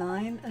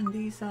 9, and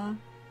these are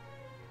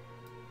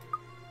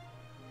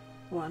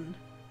 1.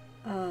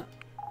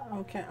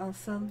 Okay, I'll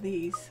sell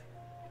these.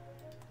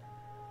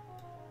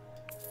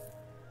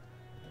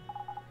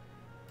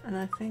 And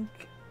I think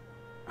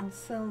I'll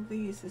sell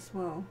these as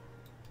well.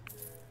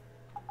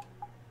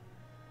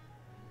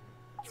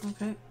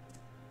 Okay,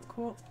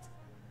 cool.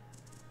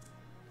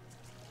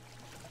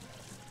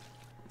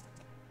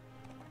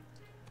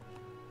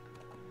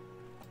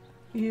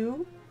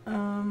 You,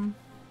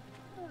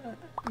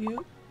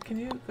 can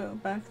you go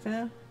back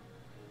there?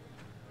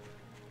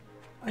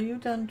 Are you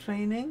done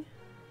training?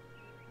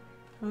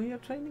 Oh, you're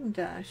training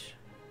Dash.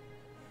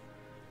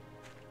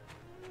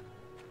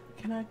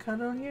 Can I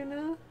cuddle you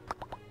now?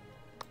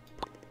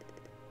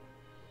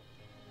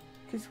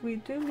 Because we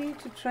do need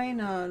to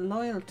train our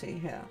loyalty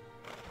here.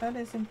 That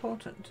is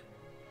important.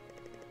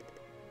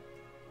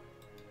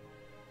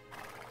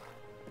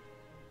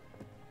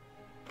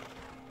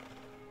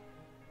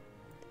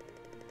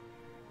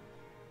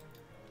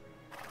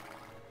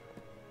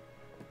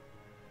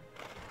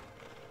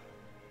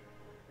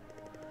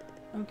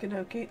 Okie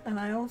dokie, and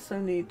I also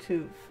need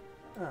to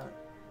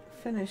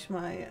finish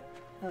my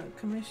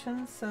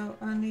commission, so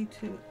I need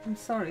to, I'm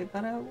sorry,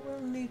 but I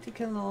will need to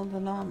kill all the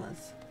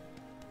llamas.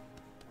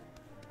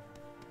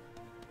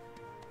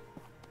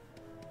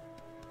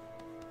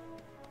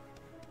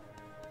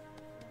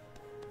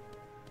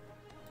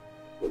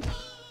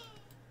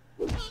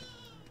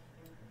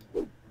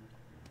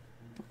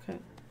 Okay.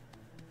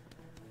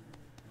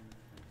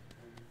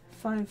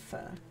 5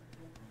 fur.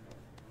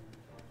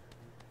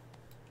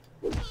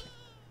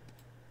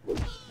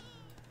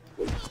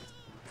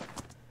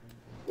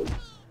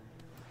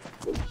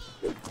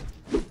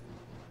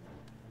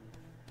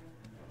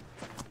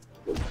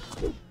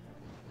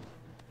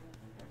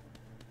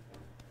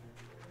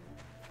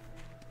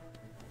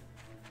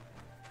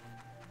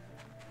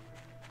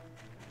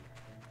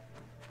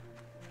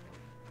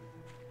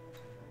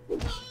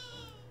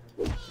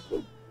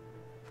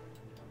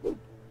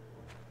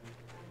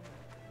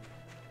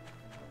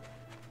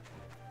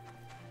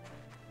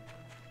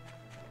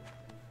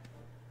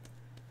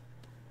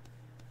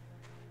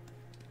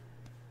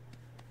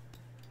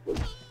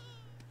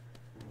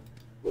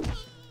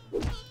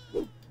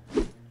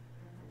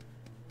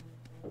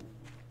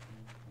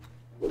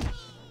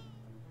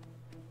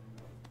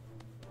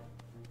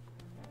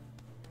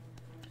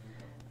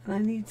 And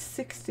I need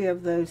 60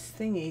 of those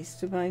thingies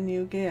to buy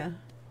new gear.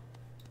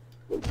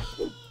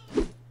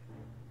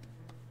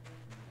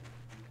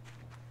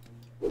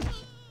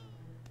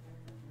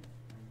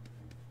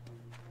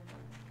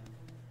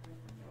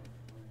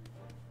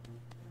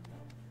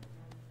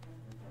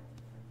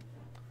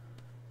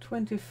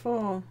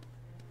 $24.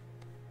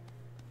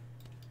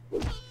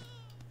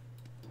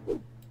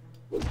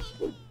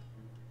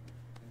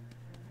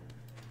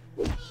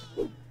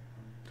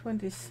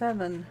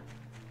 27.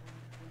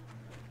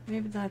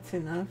 Maybe that's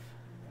enough.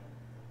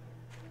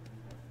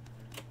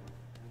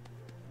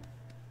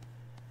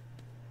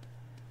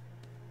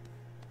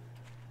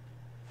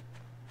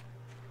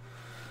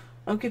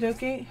 Okie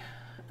dokie.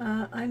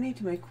 I need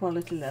to make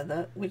quality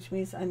leather, which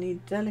means I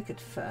need delicate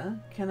fur.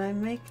 Can I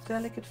make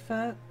delicate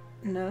fur?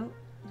 No.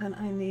 Then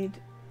I need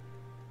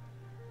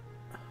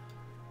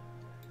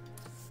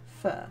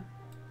fur.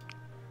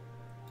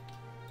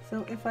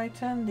 So if I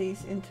turn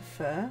these into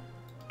fur,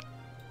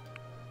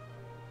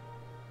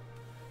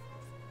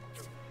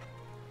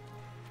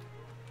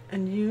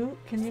 and you,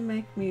 can you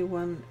make me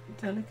one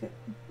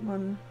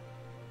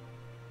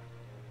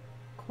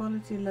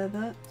quality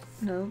leather?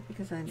 No,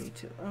 because I need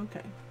to.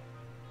 Okay.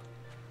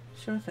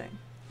 Sure thing.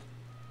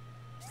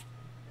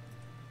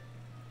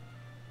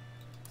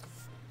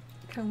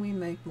 Can we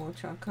make more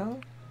charcoal?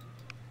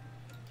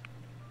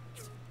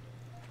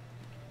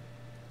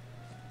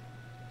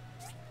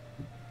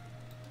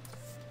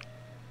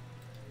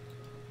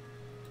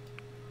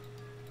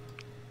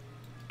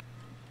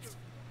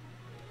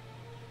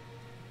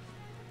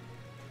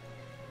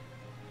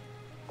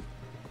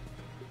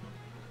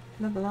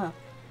 Level up.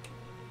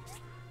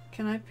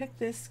 Can I pick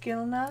this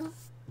skill now?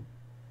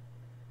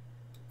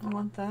 I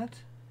want that.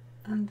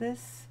 And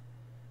this.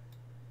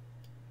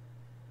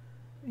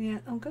 Yeah,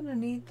 I'm gonna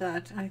need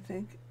that, I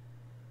think.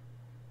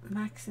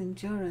 Max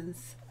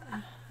endurance.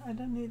 I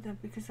don't need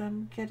that because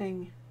I'm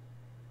getting...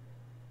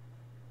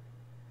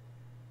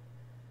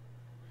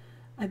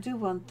 I do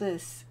want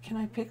this. Can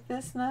I pick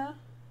this now?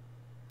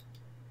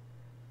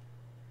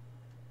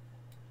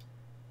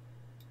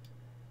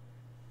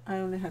 I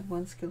only had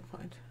one skill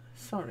point.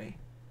 Sorry.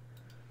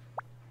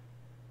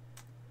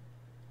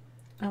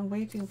 I'm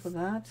waiting for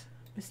that.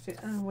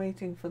 I'm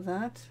waiting for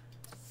that.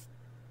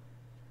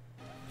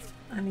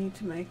 I need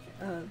to make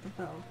the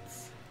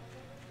belts.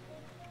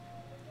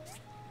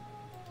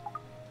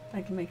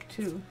 I can make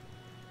 2.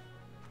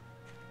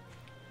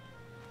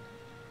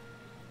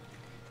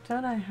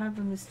 Don't I have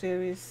a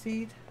mysterious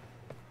seed?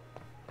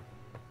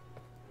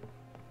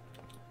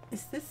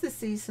 Is this the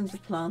season to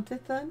plant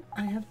it then?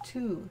 I have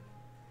 2.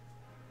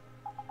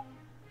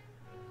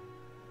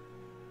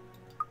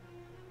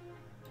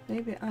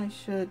 Maybe I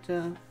should,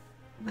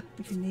 but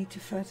you need to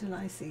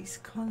fertilize these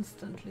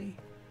constantly.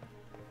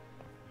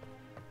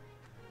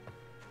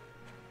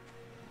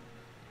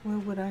 Where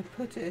would I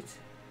put it?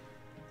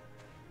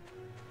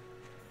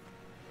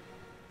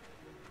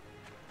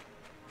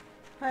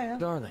 Hiya.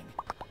 Darling.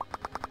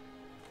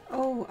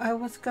 Oh, I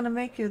was gonna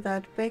make you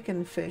that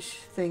bacon fish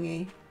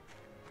thingy.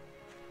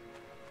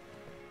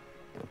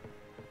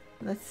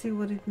 Let's see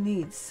what it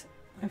needs.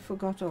 I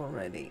forgot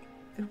already.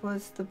 It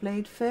was the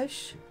blade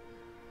fish.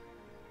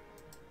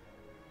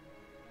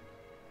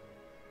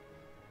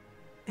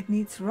 It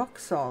needs rock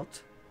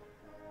salt.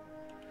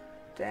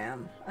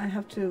 Damn, I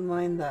have to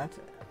mine that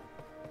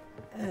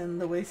in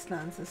the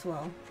wastelands as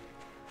well.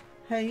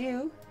 Hey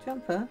you,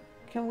 Jumper,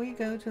 can we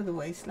go to the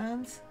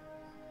wastelands?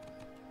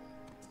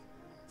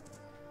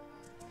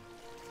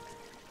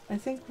 I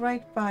think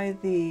right by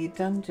the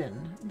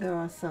dungeon there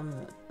are some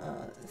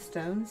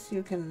stones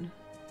you can...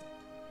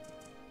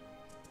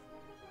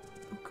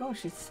 Oh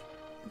gosh, it's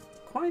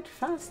quite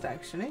fast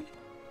actually.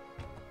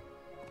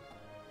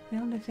 The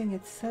only thing,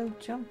 it's so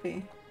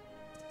jumpy.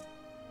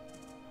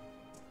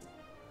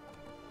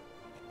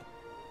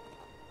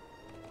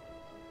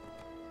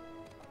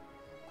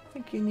 I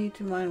think you need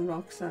to mine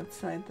rocks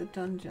outside the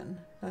dungeon.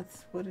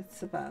 That's what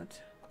it's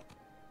about.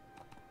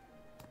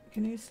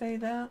 Can you stay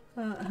there?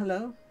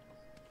 Hello?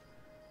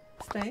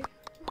 Stay,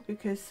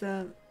 because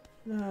the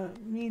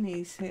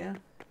meanies here.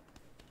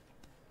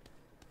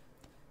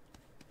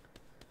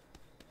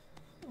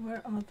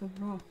 Where are the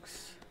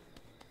rocks?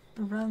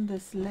 Around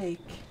this lake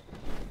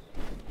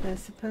there's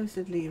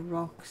supposedly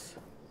rocks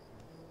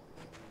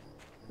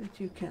that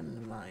you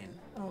can mine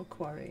or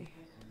quarry.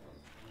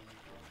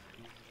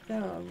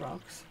 There are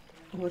rocks.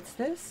 What's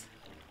this?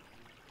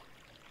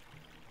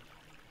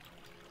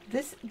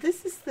 This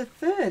is the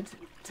third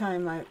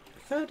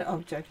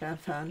object I've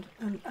found,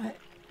 and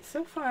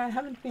so far I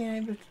haven't been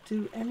able to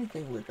do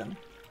anything with them.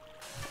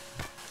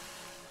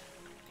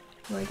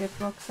 Do I get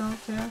rock salt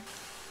here?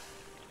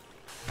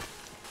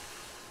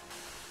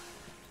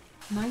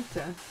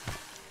 Niter.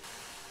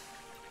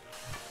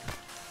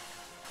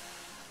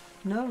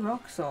 No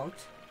rock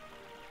salt.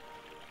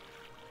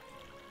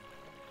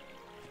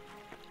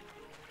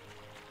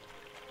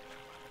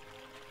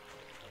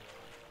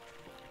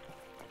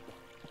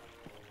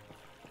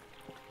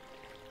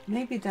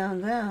 Maybe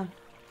down there.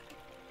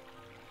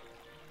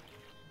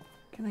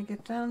 Can I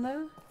get down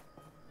there?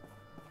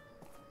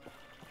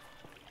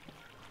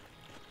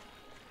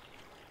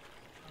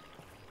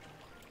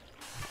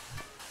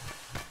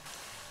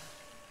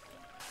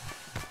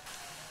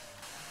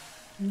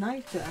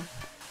 Niter.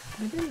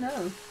 I didn't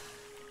know.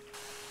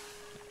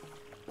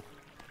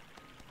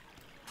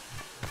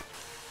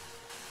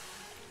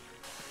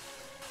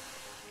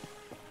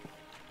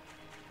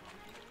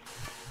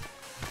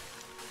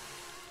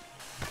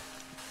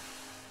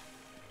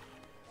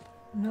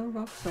 No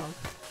rock salt.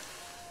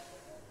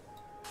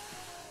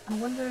 I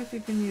wonder if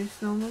you can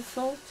use normal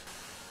salt.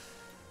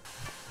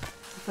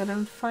 If I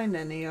don't find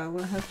any, I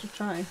will have to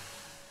try.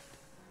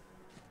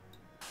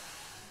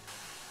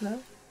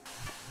 No?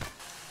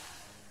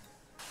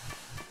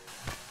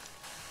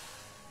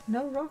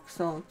 No rock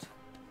salt.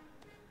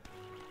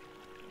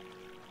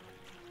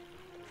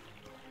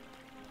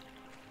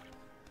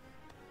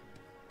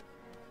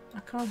 I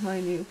can't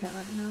mine you, can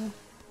I? No.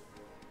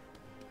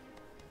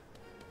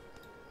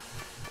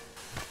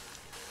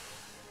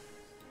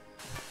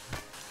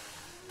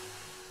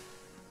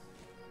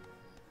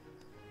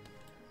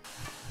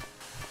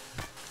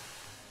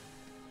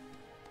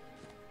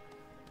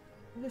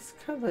 This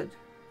cupboard.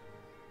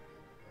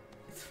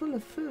 It's full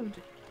of food.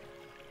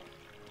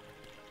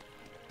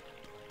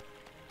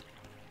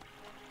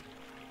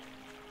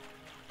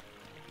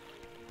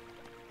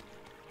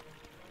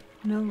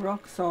 No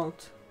rock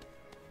salt.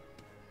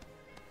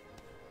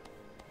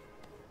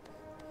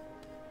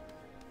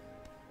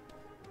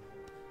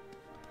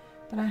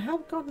 But I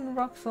have gotten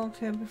rock salt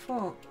here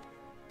before.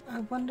 I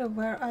wonder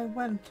where I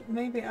went.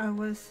 Maybe I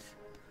was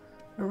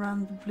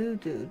around the blue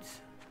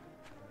dudes.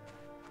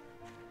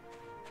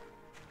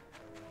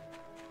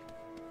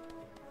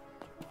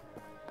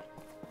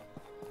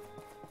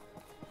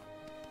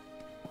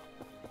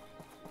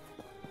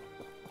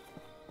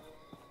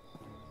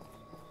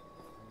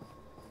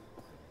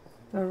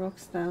 There are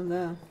rocks down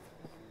there.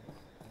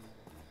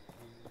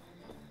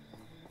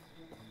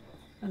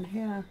 And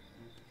here.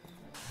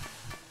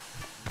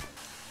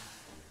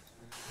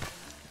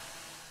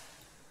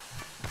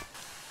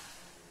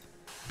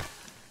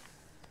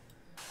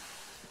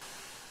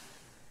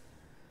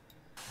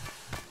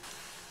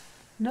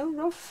 No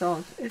rock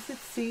salt. Is it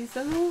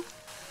seasonal?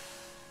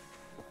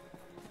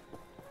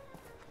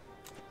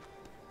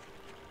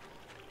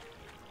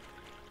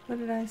 Where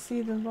did I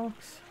see the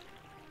rocks?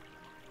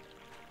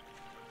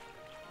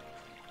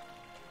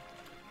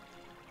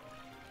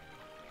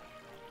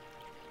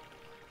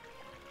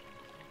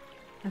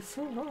 I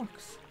saw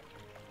rocks.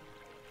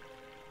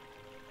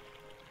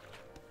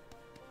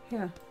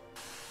 Here.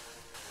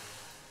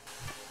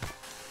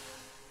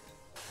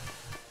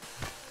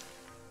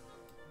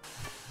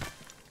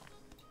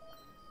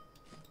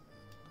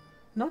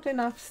 Not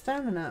enough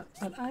stamina,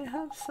 but I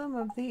have some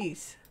of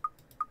these.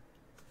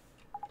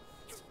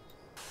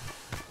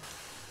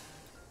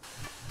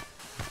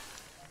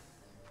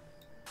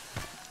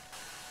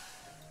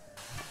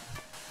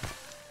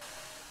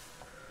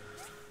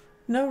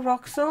 No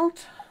rock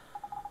salt?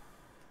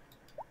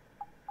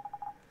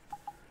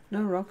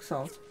 No rock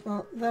salt.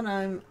 Well, then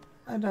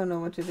I don't know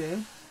what to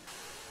do.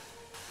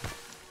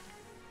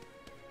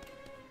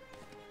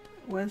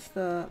 Where's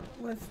the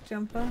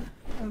jumper?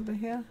 Over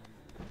here?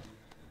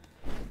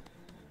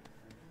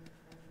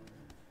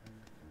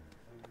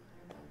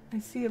 I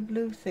see a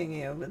blue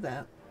thingy over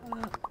there.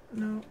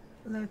 No,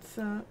 let's,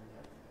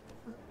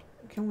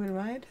 can we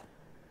ride?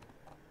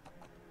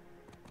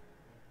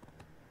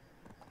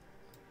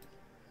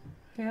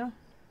 Here?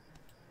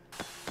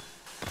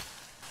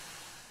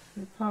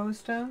 The power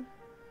stone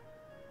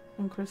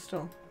and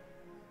crystal.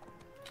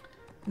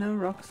 No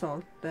rock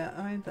salt there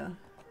either.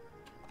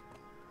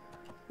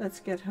 Let's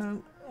get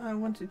home. I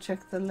want to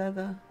check the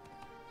leather.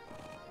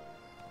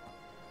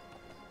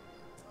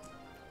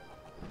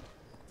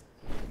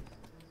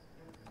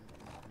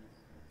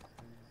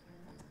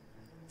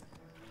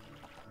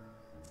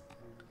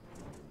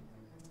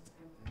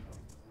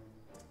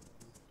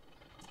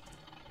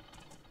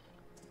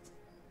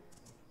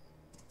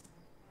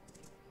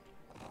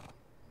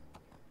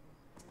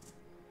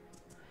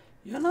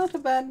 You're not a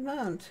bad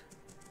mount.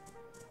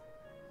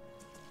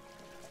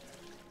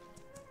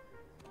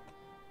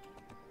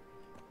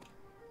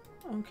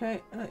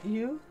 Okay,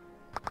 you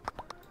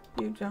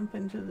jump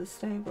into the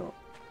stable.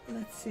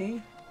 Let's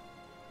see.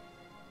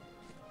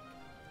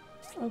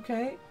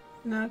 Okay,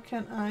 now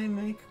can I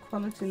make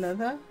quality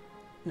leather?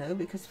 No,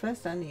 because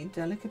first I need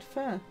delicate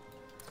fur.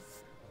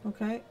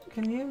 Okay,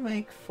 can you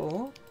make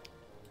 4?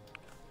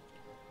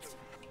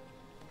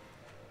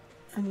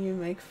 And you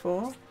make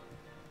 4.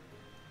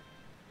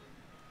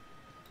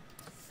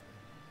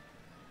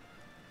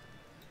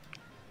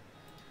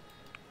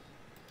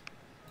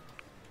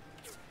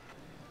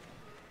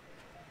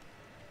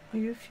 Are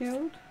you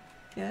fueled?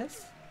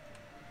 Yes.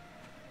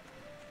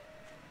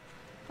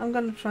 I'm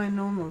gonna try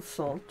normal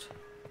salt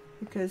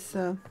because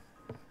I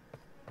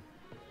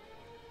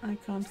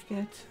can't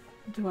get.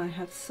 Do I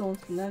have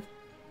salt left?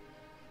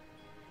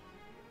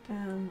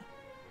 Down.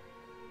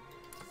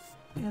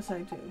 Yes,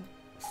 I do.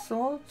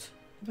 Salt,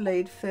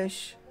 blade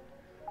fish,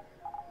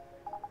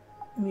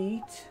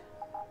 meat.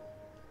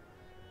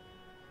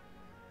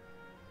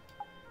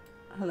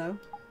 Hello.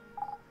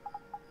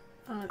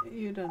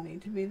 You don't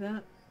need to be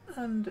that.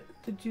 And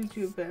the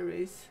juju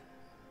berries.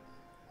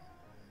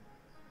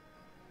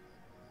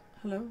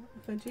 Hello,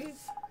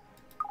 veggies.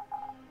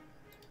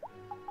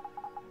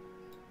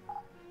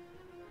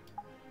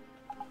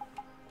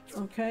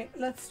 Okay,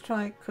 let's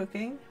try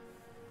cooking.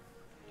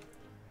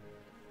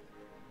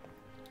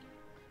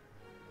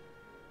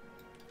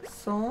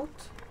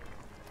 Salt,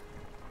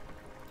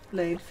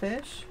 blade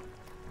fish,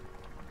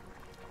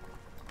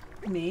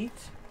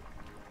 meat,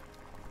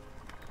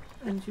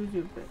 and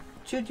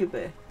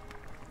jujube.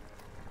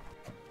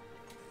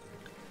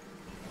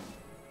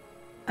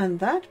 And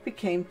that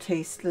became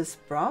tasteless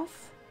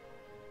broth.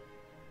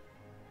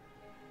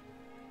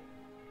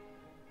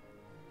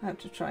 I have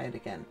to try it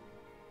again.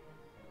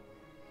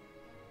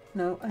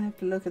 No, I have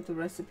to look at the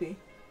recipe.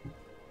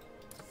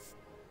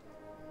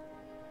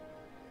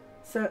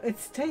 So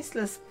it's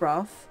tasteless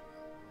broth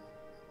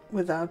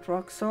without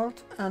rock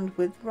salt, and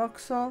with rock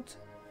salt.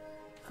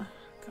 Oh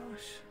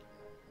gosh.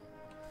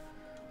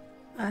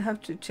 I have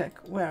to check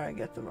where I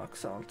get the rock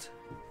salt.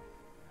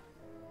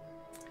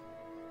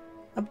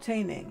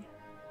 Obtaining.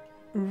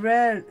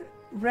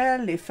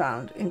 Rarely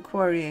found in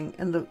quarrying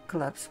in the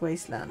collapsed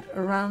wasteland,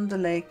 around the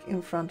lake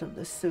in front of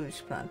the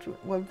sewage plant.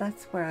 Well,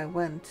 that's where I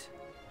went.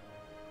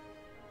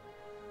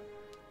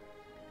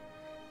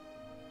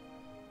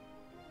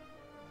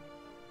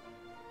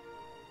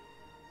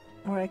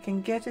 Or I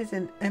can get it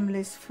in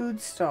Emily's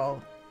food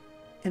stall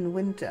in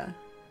winter.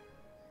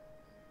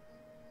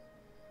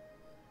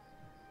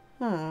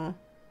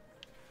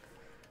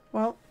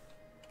 Well,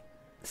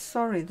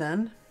 sorry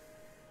then.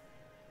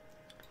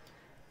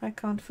 I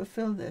can't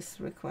fulfill this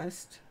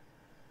request.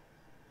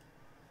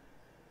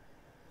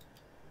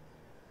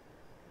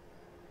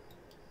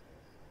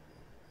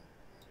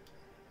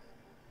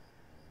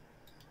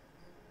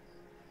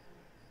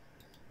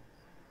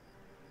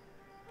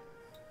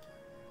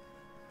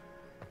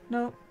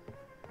 No,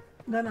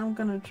 then I'm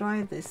gonna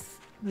dry this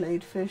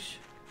blade fish.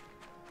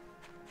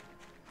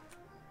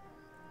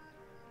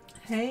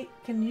 Hey,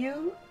 can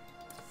you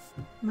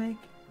make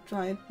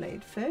dried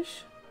blade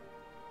fish?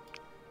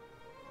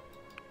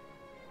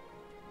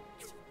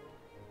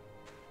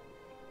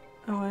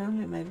 Oh, I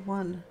only made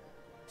one.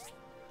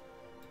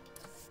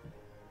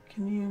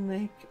 Can you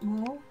make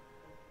more?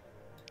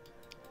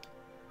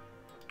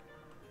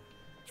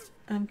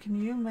 And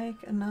can you make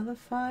another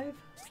 5?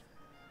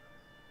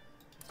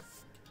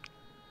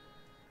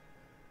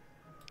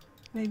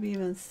 Maybe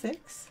even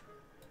 6?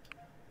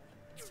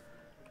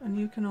 And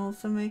you can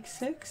also make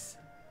 6?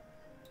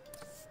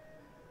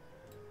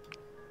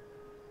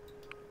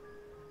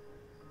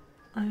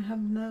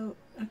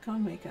 I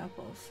can't make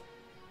apples.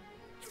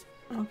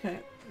 Okay,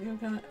 you're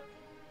gonna...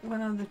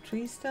 When are the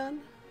trees done?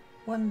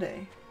 One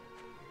day.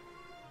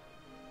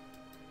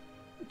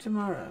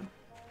 Tomorrow.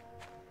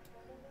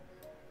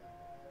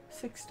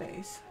 6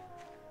 days.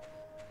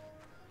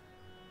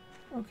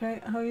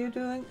 Okay, how are you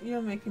doing?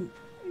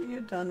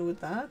 You're done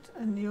with that,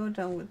 and you're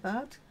done with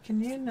that.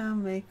 Can you now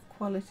make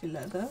quality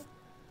leather?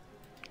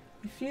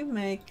 If you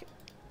make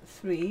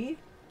 3,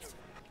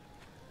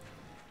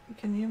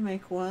 can you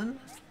make 1?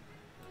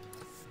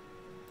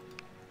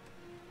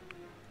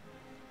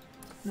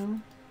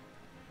 No?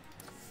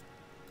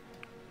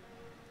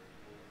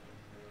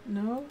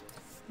 No?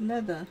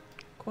 Leather.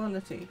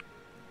 Quality.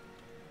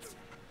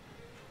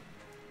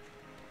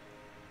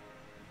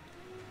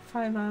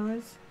 5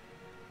 hours.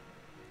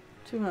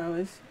 2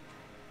 hours.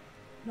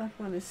 That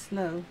one is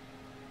slow.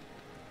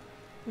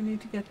 We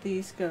need to get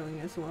these going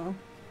as well.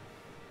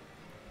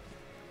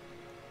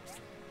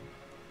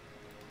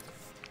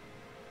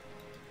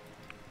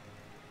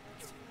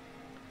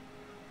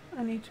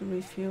 I need to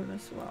refuel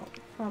as well.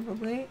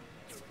 Probably.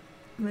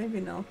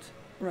 Maybe not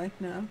right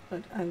now,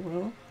 but I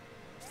will.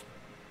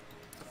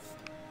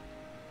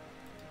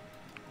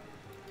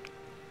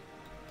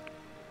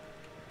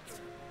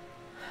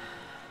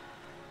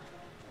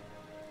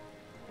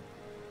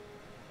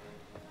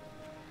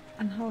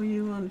 And how are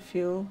you on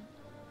fuel?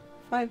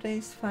 5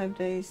 days, 5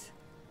 days.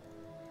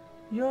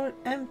 You're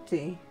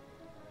empty.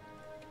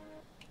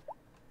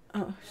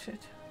 Oh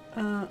shit.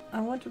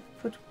 I want to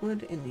put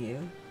wood in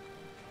you.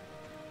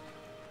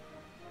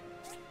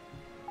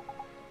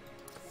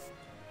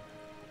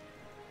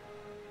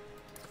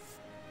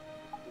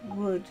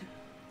 Wood.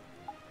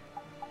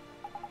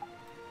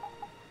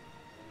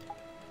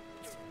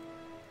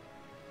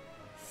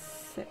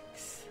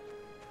 Six.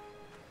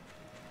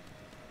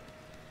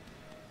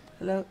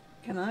 Hello,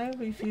 can I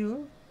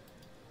refuel?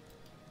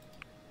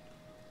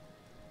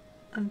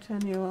 And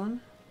turn you on.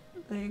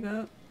 There you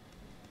go.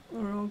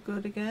 We're all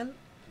good again.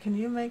 Can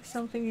you make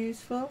something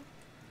useful?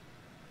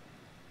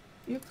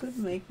 You could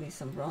make me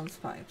some bronze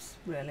pipes,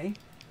 really.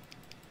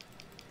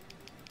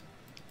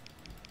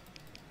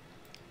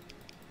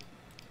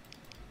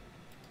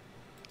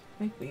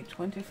 Make me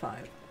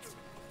 25.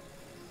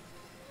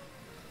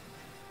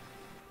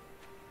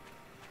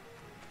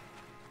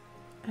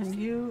 And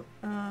you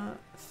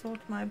sort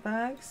my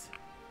bags.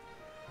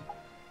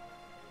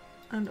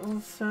 And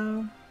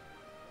also,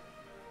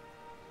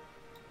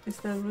 is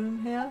there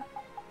room here?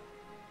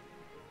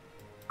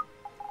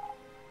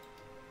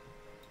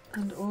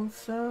 And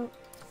also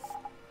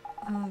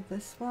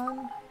this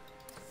one.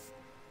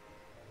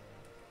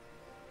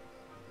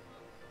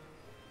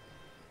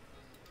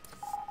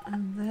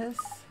 And this.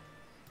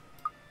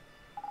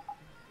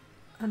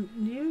 And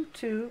you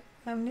two,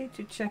 I need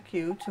to check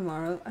you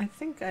tomorrow. I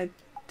think I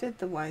did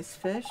the wise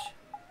fish.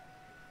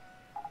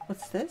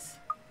 What's this?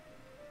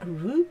 A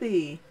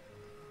ruby.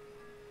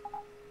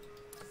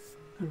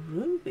 A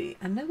ruby.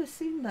 I've never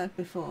seen that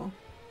before.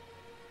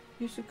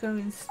 You should go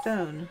in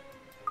stone.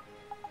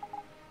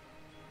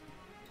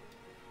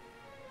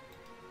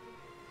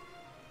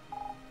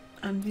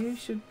 And you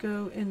should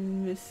go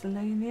in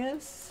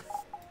miscellaneous.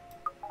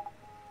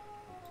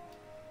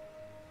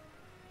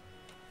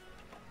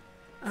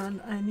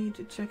 And I need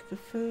to check the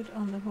food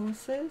on the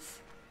horses.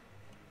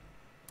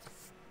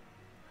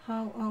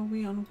 How are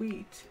we on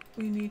wheat?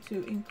 We need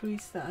to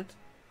increase that.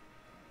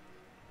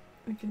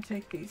 We can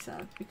take these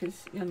out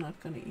because you're not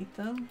going to eat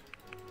them.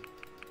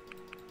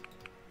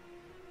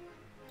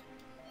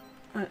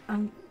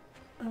 I'm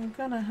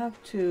gonna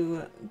have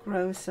to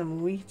grow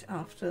some wheat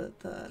after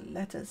the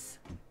lettuce.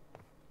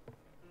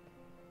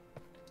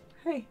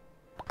 Hey.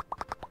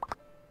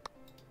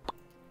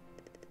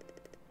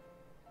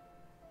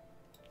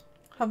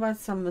 How about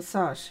some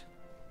massage?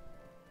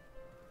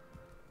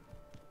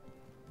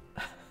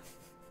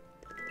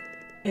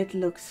 It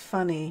looks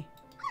funny.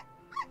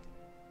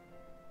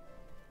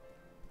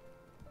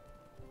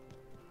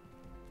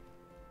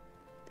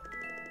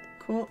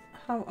 Cool.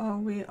 How are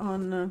we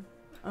on...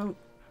 oh,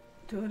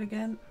 do it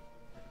again.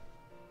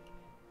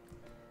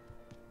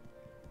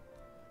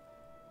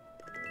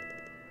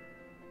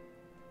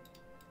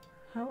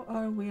 How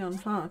are we on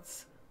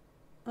hearts?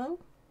 Oh,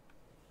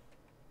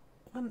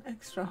 one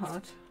extra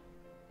heart.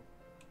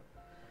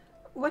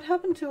 What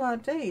happened to our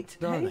date?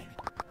 Darling. Hey?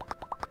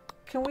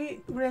 Can we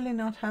really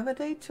not have a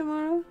date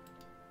tomorrow?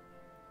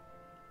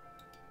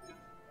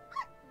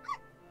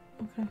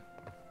 Okay.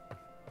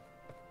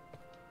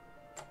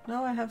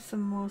 Now I have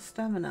some more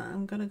stamina.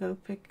 I'm gonna go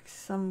pick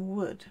some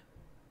wood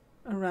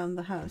around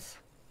the house.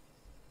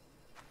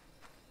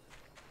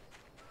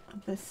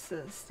 This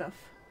stuff.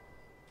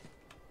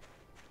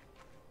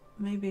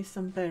 Maybe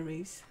some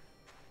berries.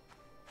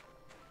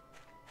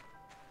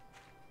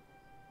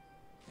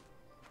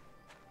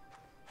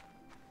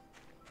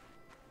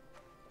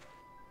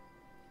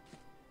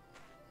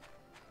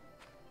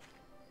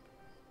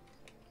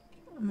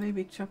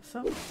 Maybe chop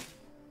some.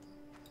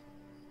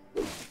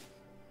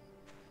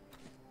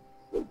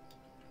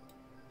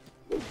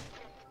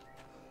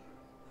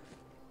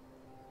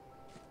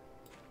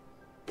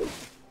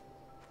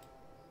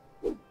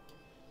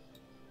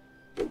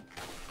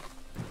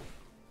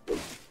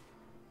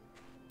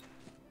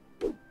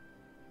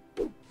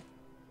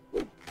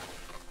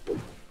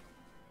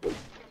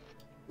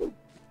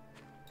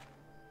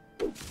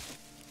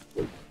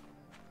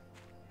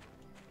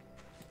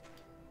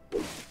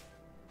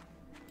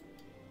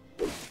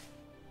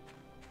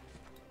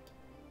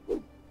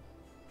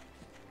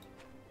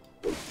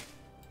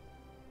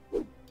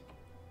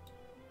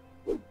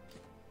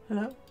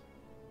 Hello?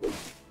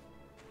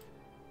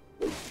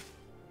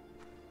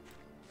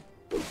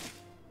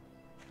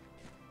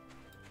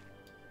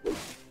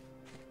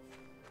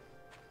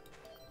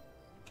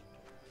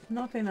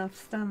 Not enough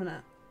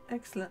stamina.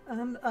 Excellent.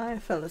 And I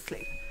fell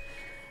asleep.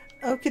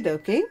 Okie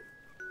dokie.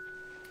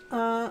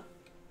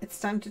 It's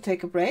time to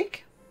take a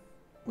break,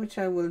 which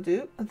I will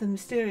do. The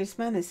mysterious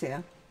man is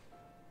here.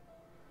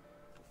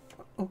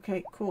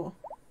 Okay, cool.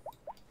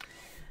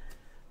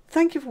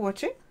 Thank you for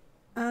watching,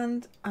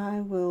 and I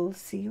will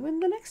see you in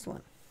the next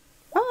one.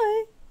 Bye!